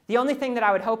 The only thing that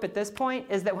I would hope at this point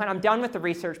is that when I'm done with the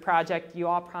research project, you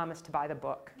all promise to buy the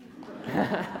book.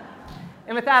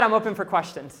 And with that, I'm open for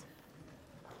questions.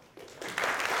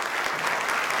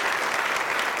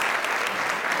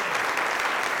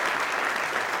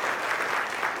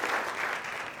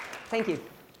 Thank you.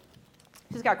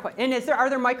 Who's got questions? And are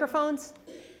there microphones?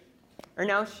 Or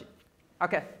no?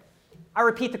 OK. I'll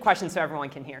repeat the question so everyone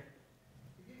can hear.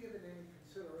 Did you give it any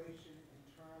consideration in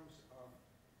terms of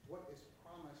what is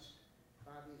promised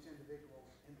by these individuals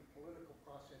in the political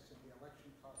process and the election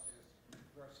process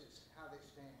versus how they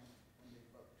stand when they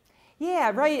vote?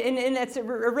 Yeah, right. And that's a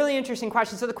really interesting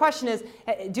question. So the question is,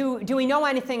 do we know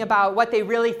anything about what they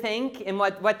really think and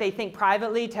what they think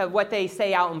privately to what they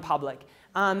say out in public?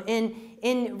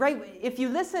 Right, if you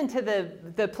listen to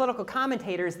the political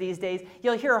commentators these days,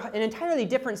 you'll hear an entirely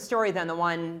different story than the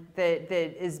one that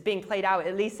is being played out,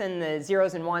 at least in the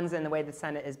zeros and ones in the way the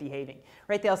Senate is behaving.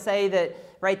 Right, they'll say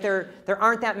that there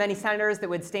aren't that many senators that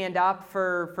would stand up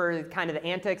for kind of the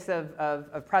antics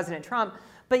of President Trump.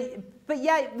 But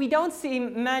yet we don't see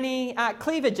many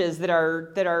cleavages that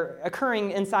are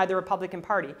occurring inside the Republican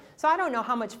Party. So I don't know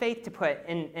how much faith to put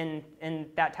in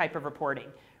that type of reporting.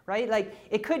 Right? Like,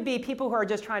 it could be people who are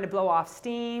just trying to blow off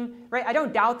steam. Right? I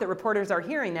don't doubt that reporters are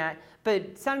hearing that,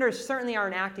 but senators certainly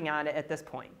aren't acting on it at this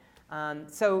point.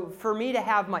 So for me to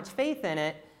have much faith in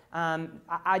it,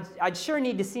 I'd sure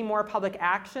need to see more public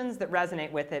actions that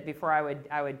resonate with it before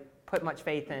I would put much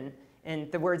faith in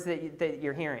the words that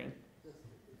you're hearing.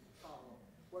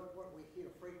 What we hear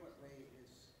frequently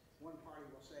is one party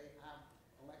will say,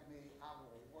 elect me, I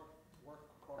will work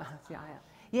across the aisle.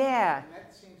 Yeah. And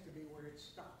that seems to be where it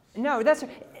stops. No, that's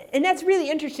really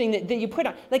interesting that you put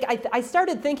on. Like, I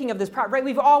started thinking of this problem, right?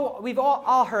 We've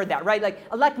all heard that, right? Like,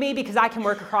 elect me because I can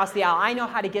work across the aisle. I know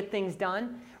how to get things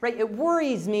done, right? It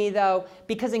worries me, though,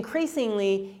 because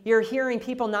increasingly you're hearing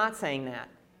people not saying that.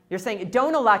 You're saying,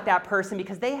 don't elect that person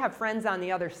because they have friends on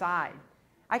the other side.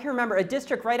 I can remember a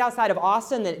district right outside of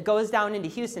Austin that goes down into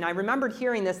Houston. I remembered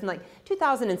hearing this in like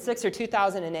 2006 or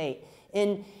 2008.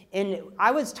 And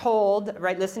I was told,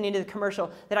 right, listening to the commercial,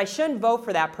 that I shouldn't vote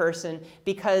for that person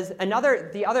because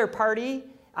the other party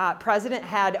president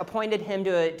had appointed him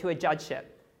to a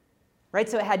judgeship. Right?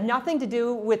 So it had nothing to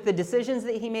do with the decisions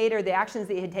that he made or the actions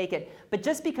that he had taken. But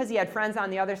just because he had friends on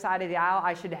the other side of the aisle,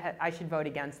 I should vote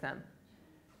against them.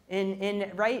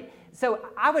 Right? So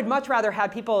I would much rather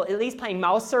have people at least paying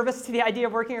mouth service to the idea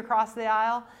of working across the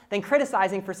aisle than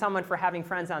criticizing for someone for having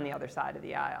friends on the other side of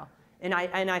the aisle. And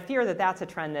I fear that that's a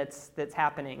trend that's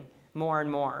happening more and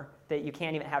more, that you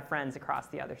can't even have friends across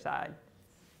the other side.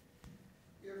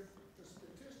 If the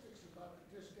statistics about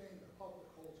the disdain the public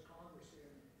holds Congress in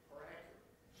are accurate,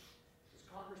 does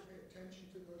Congress pay attention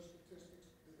to those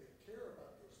statistics? Do they care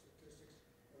about those statistics?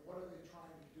 And what are they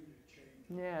trying to do to change?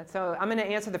 Yeah, so I'm going to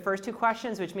answer the first two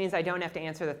questions, which means I don't have to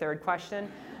answer the third question.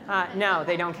 No,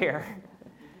 they don't care.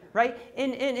 Right?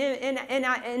 And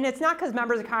it's not because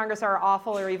members of Congress are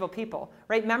awful or evil people.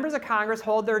 Right? Members of Congress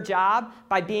hold their job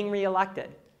by being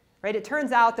reelected. Right? It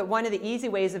turns out that one of the easy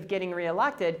ways of getting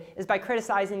reelected is by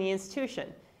criticizing the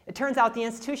institution. It turns out the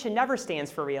institution never stands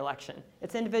for reelection.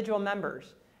 It's individual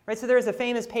members. Right? So there's a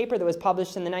famous paper that was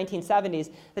published in the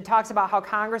 1970s that talks about how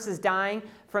Congress is dying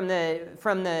from the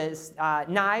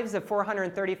knives of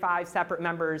 435 separate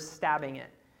members stabbing it.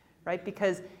 Right?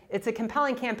 Because it's a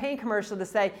compelling campaign commercial to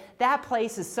say, that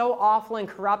place is so awful and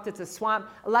corrupt, it's a swamp,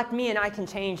 elect me and I can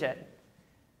change it.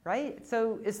 Right?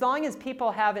 So as long as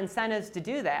people have incentives to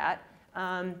do that,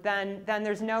 then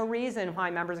there's no reason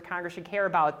why members of Congress should care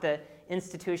about the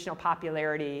institutional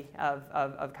popularity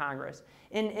of Congress.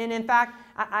 And in fact,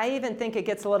 I even think it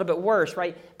gets a little bit worse,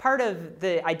 right? Part of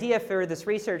the idea for this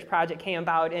research project came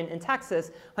about in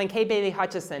Texas when Kay Bailey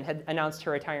Hutchison had announced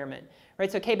her retirement.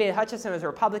 Right? So Kay Bailey Hutchison was a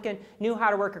Republican, knew how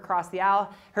to work across the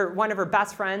aisle. One of her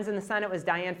best friends in the Senate was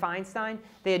Dianne Feinstein.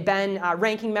 They had been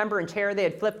ranking member and chair. They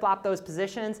had flip-flopped those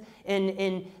positions.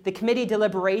 In the committee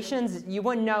deliberations, you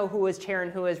wouldn't know who was chair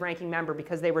and who was ranking member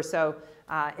because they were so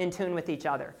in tune with each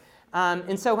other.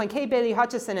 And so when Kay Bailey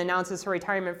Hutchison announces her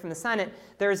retirement from the Senate,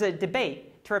 there's a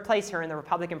debate to replace her in the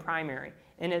Republican primary.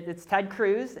 And it's Ted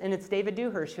Cruz and it's David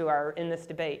Dewhurst who are in this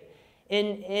debate.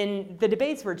 And the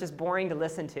debates were just boring to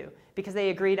listen to because they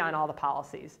agreed on all the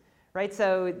policies. Right?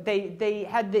 So they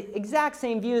had the exact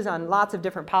same views on lots of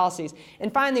different policies.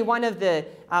 And finally, one of the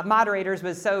moderators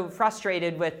was so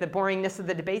frustrated with the boringness of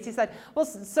the debates, he said, well,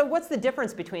 so what's the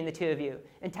difference between the two of you?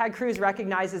 And Ted Cruz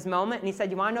recognized his moment, and he said,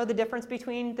 you want to know the difference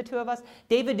between the two of us?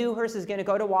 David Dewhurst is going to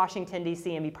go to Washington,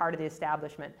 D.C. and be part of the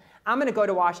establishment. I'm going to go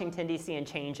to Washington, D.C. and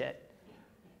change it.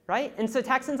 Right? And so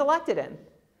Texans elected him.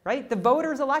 Right? The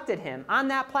voters elected him on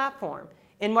that platform.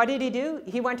 And what did he do?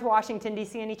 He went to Washington,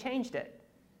 D.C. and he changed it.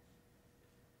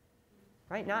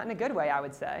 Right? Not in a good way, I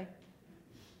would say.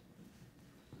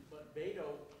 But Beto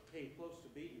came close to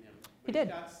beating him. He did.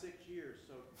 He got 6 years,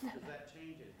 so does that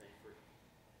change anything for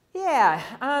you? Yeah,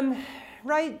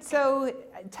 right. So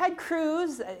Ted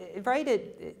Cruz, right,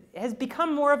 it has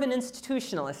become more of an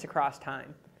institutionalist across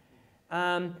time.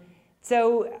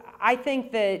 So I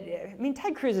think that,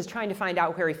 Ted Cruz is trying to find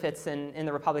out where he fits in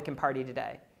the Republican Party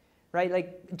today. Right?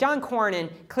 Like John Cornyn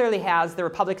clearly has the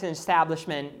Republican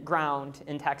establishment ground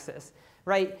in Texas.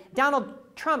 Right?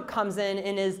 Donald Trump comes in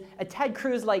and is a Ted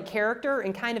Cruz-like character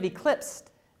and kind of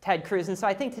eclipsed Ted Cruz. And so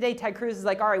I think today Ted Cruz is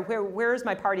like, all right, where is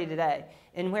my party today?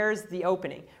 And where's the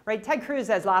opening? Right? Ted Cruz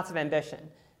has lots of ambition.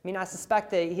 I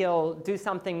suspect that he'll do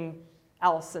something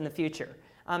else in the future.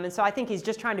 And so I think he's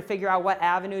just trying to figure out what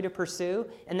avenue to pursue,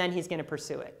 and then he's going to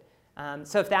pursue it.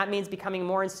 So if that means becoming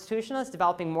more institutionalist,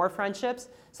 developing more friendships,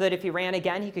 so that if he ran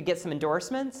again, he could get some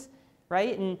endorsements,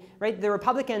 right? And the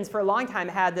Republicans for a long time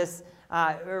had this,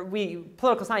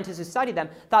 political scientists who studied them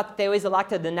thought that they always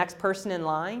elected the next person in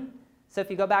line. So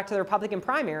if you go back to the Republican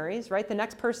primaries, right, the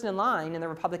next person in line in the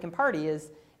Republican Party is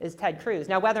Ted Cruz.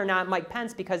 Now, whether or not Mike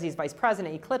Pence, because he's vice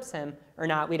president, eclipses him or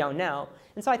not, we don't know.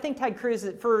 And so I think Ted Cruz,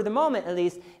 for the moment at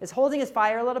least, is holding his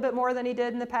fire a little bit more than he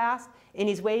did in the past, and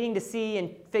he's waiting to see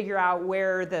and figure out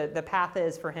where the path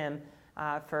is for him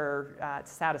to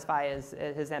satisfy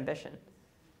his ambition.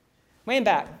 Way in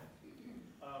back. You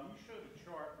showed a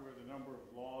chart where the number of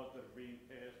laws that are being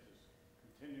passed is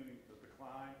continuing to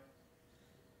decline.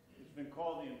 It's been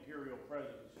called the imperial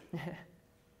presidency.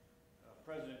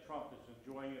 President Trump is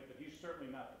enjoying it, but he's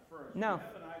certainly not the first. No. Do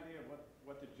you have an idea of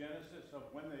what the genesis of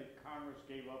when the Congress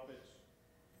gave up its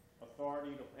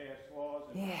authority to pass laws,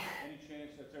 and any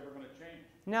chance that's ever going to change?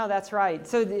 No, that's right.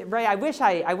 So, Ray, I wish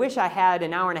I had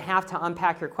an hour and a half to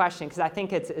unpack your question, because I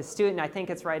think it's astute and I think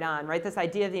it's right on, right? This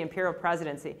idea of the imperial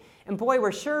presidency. And boy,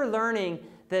 we're sure learning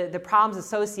the problems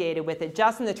associated with it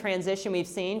just in the transition we've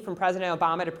seen from President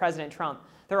Obama to President Trump.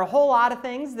 There are a whole lot of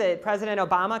things that President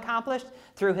Obama accomplished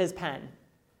through his pen,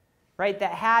 right?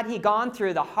 That had he gone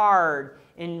through the hard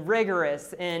and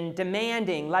rigorous and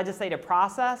demanding legislative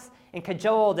process and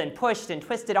cajoled and pushed and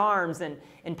twisted arms and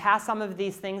passed some of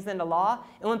these things into law,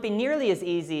 it wouldn't be nearly as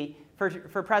easy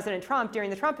for President Trump during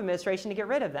the Trump administration to get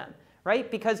rid of them, right?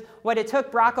 Because what it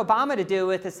took Barack Obama to do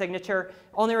with his signature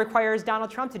only requires Donald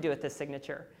Trump to do with his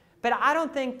signature. But I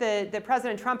don't think that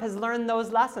President Trump has learned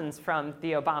those lessons from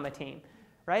the Obama team.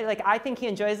 Right? Like, I think he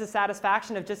enjoys the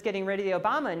satisfaction of just getting rid of the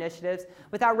Obama initiatives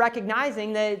without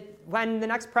recognizing that when the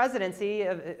next presidency,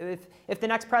 if the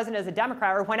next president is a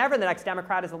Democrat, or whenever the next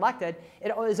Democrat is elected,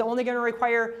 it is only going to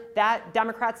require that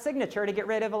Democrat's signature to get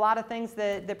rid of a lot of things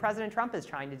that President Trump is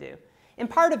trying to do. And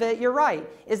part of it, you're right,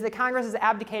 is that Congress has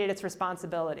abdicated its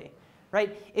responsibility.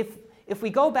 Right? If we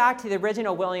go back to the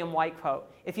original William White quote,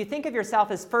 if you think of yourself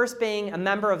as first being a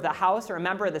member of the House or a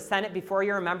member of the Senate before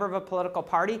you're a member of a political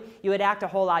party, you would act a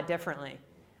whole lot differently.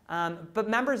 But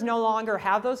members no longer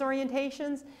have those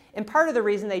orientations, and part of the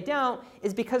reason they don't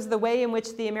is because of the way in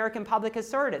which the American public has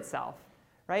sorted itself.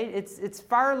 Right? It's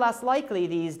far less likely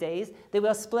these days that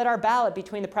we'll split our ballot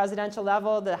between the presidential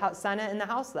level, the Senate, and the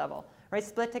House level. Right?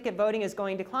 Split ticket voting is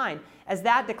going to decline. As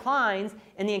that declines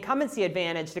and the incumbency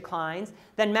advantage declines,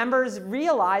 then members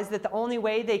realize that the only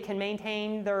way they can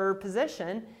maintain their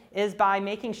position is by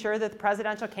making sure that the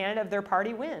presidential candidate of their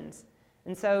party wins.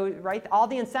 And so, right, all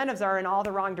the incentives are in all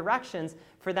the wrong directions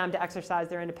for them to exercise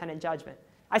their independent judgment.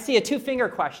 I see a two-finger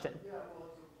question. Yeah, well,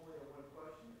 it's only a one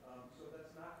question. So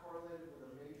that's not correlated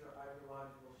with a major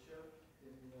ideological shift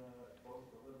in both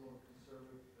the liberal and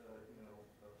conservative,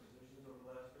 positions over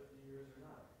the last 50 years or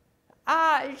not?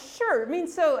 Sure.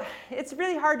 So it's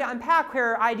really hard to unpack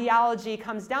where ideology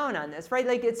comes down on this, right?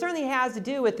 Like, it certainly has to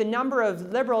do with the number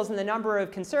of liberals and the number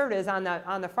of conservatives on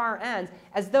the far ends.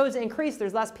 As those increase,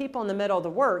 there's less people in the middle to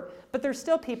work, but there's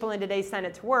still people in today's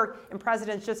Senate to work, and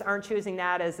presidents just aren't choosing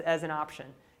that as an option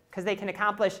because they can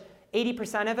accomplish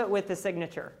 80% of it with the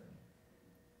signature.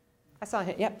 I saw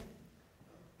him. Yep.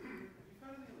 Have you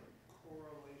found any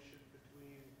correlation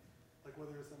between,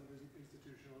 whether it's some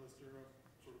institutionalist or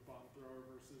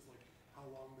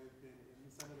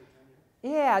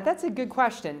Yeah, that's a good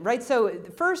question, right? So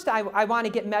first, I want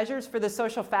to get measures for the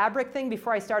social fabric thing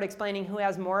before I start explaining who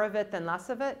has more of it than less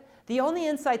of it. The only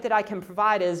insight that I can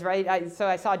provide is, right, so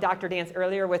I saw Dr. Dance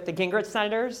earlier with the Gingrich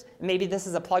senators. Maybe this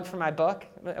is a plug for my book.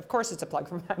 Of course it's a plug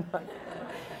for my book.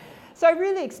 So I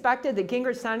really expected that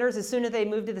Gingrich senators, as soon as they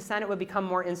moved to the Senate, would become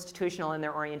more institutional in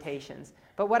their orientations.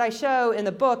 But what I show in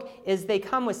the book is they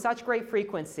come with such great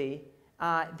frequency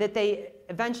that they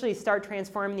eventually start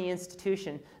transforming the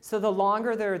institution. So the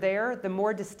longer they're there, the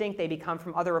more distinct they become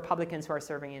from other Republicans who are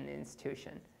serving in the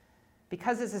institution.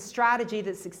 Because it's a strategy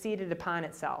that succeeded upon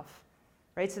itself.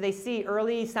 Right? So they see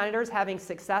early senators having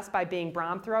success by being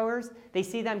bomb throwers. They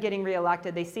see them getting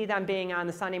reelected. They see them being on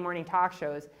the Sunday morning talk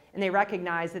shows. And they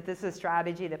recognize that this is a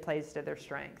strategy that plays to their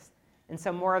strengths. And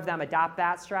so more of them adopt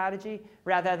that strategy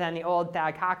rather than the old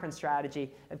Thad Cochran strategy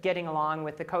of getting along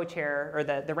with the co-chair or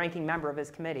the ranking member of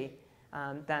his committee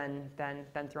than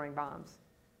throwing bombs.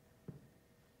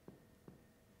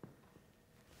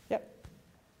 Yep.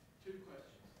 Two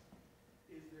questions.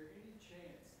 Is there any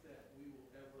chance that we will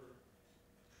ever,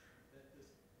 that this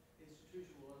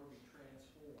institution will ever be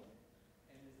transformed?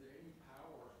 And is there any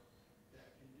power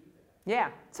that can do that?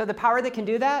 Yeah. So the power that can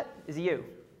do that is you.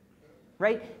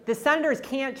 Right? The senators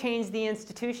can't change the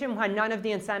institution when none of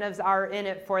the incentives are in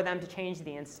it for them to change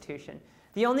the institution.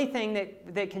 The only thing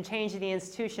that can change the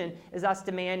institution is us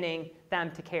demanding them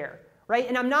to care. Right?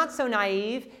 And I'm not so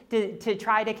naive to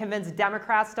try to convince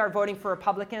Democrats to start voting for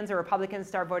Republicans or Republicans to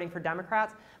start voting for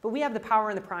Democrats, but we have the power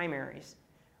in the primaries.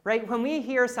 Right? When we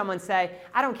hear someone say,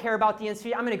 I don't care about the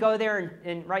institution, I'm going to go there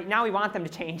and right now we want them to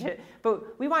change it, but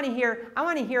I want to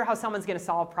hear how someone's going to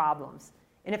solve problems.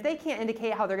 And if they can't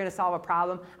indicate how they're going to solve a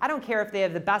problem, I don't care if they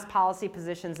have the best policy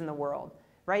positions in the world.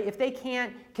 Right? If they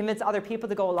can't convince other people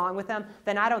to go along with them,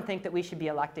 then I don't think that we should be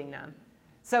electing them.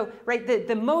 So right,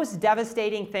 the most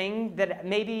devastating thing that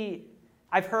maybe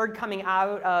I've heard coming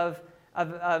out of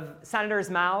senators'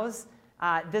 mouths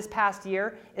this past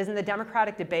year is in the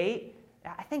Democratic debate.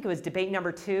 I think it was debate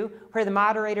number 2, where the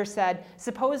moderator said,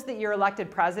 suppose that you're elected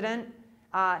president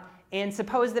and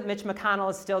suppose that Mitch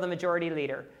McConnell is still the majority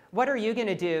leader. What are you going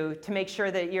to do to make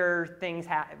sure that your things,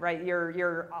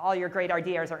 all your great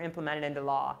ideas are implemented into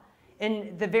law?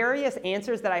 And the various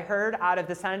answers that I heard out of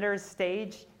the senators'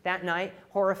 stage that night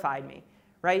horrified me.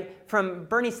 Right? From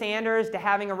Bernie Sanders to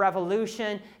having a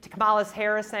revolution, to Kamala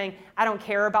Harris saying, I don't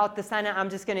care about the Senate, I'm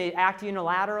just going to act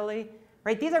unilaterally.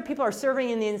 Right? These are people who are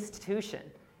serving in the institution.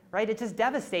 Right? It just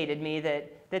devastated me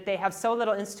that they have so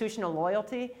little institutional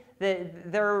loyalty that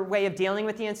their way of dealing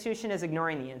with the institution is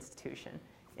ignoring the institution.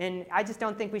 And I just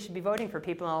don't think we should be voting for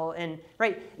people. And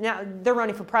right now, they're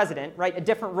running for president, right? A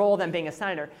different role than being a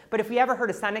senator. But if we ever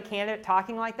heard a Senate candidate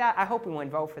talking like that, I hope we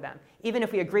wouldn't vote for them, even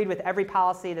if we agreed with every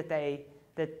policy that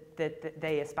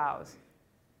they espouse.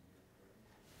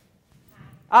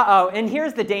 Uh-oh, and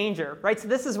here's the danger, right? So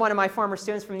this is one of my former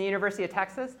students from the University of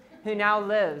Texas who now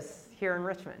lives here in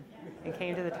Richmond and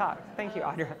came to the talk. Thank you,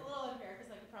 Audra. It's a little unfair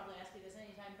because I could probably ask you this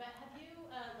anytime, but have you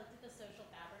looked at the social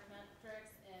fabric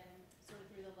metrics and sort of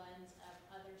through the lens of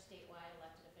other statewide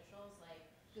elected officials, like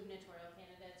gubernatorial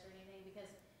candidates or anything?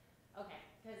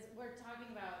 Because we're talking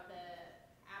about the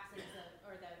absence of,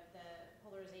 or the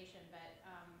polarization, but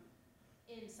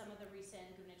in some of the recent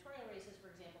gubernatorial races,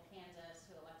 for example, Kansas,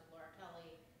 who elected Laura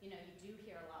Kelly, you do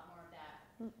hear a lot more of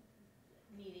that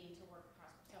needing to work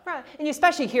across. Right, and you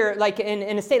especially hear, like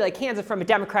in a state like Kansas, from a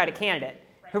Democratic candidate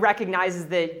who recognizes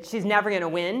that she's never going to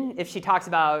win if she talks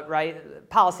about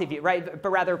policy view, right, but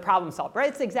rather problem solve. Right,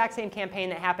 it's the exact same campaign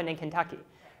that happened in Kentucky.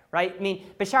 Right? I mean,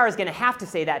 Bashar is going to have to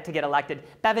say that to get elected.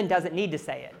 Bevin doesn't need to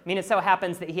say it. I mean, it so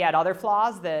happens that he had other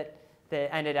flaws that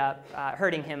ended up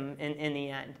hurting him in the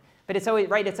end. But it's always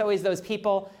right. It's always those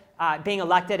people being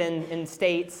elected in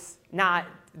states not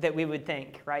that we would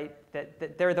think, right?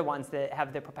 That they're the ones that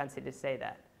have the propensity to say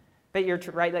that. But you're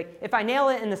right. Like if I nail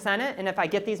it in the Senate and if I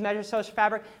get these measures of social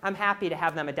fabric, I'm happy to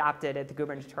have them adopted at the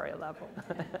gubernatorial level.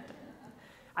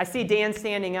 I see Dan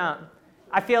standing up.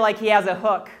 I feel like he has a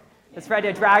hook that's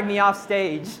ready to drag me off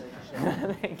stage.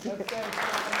 Thank you.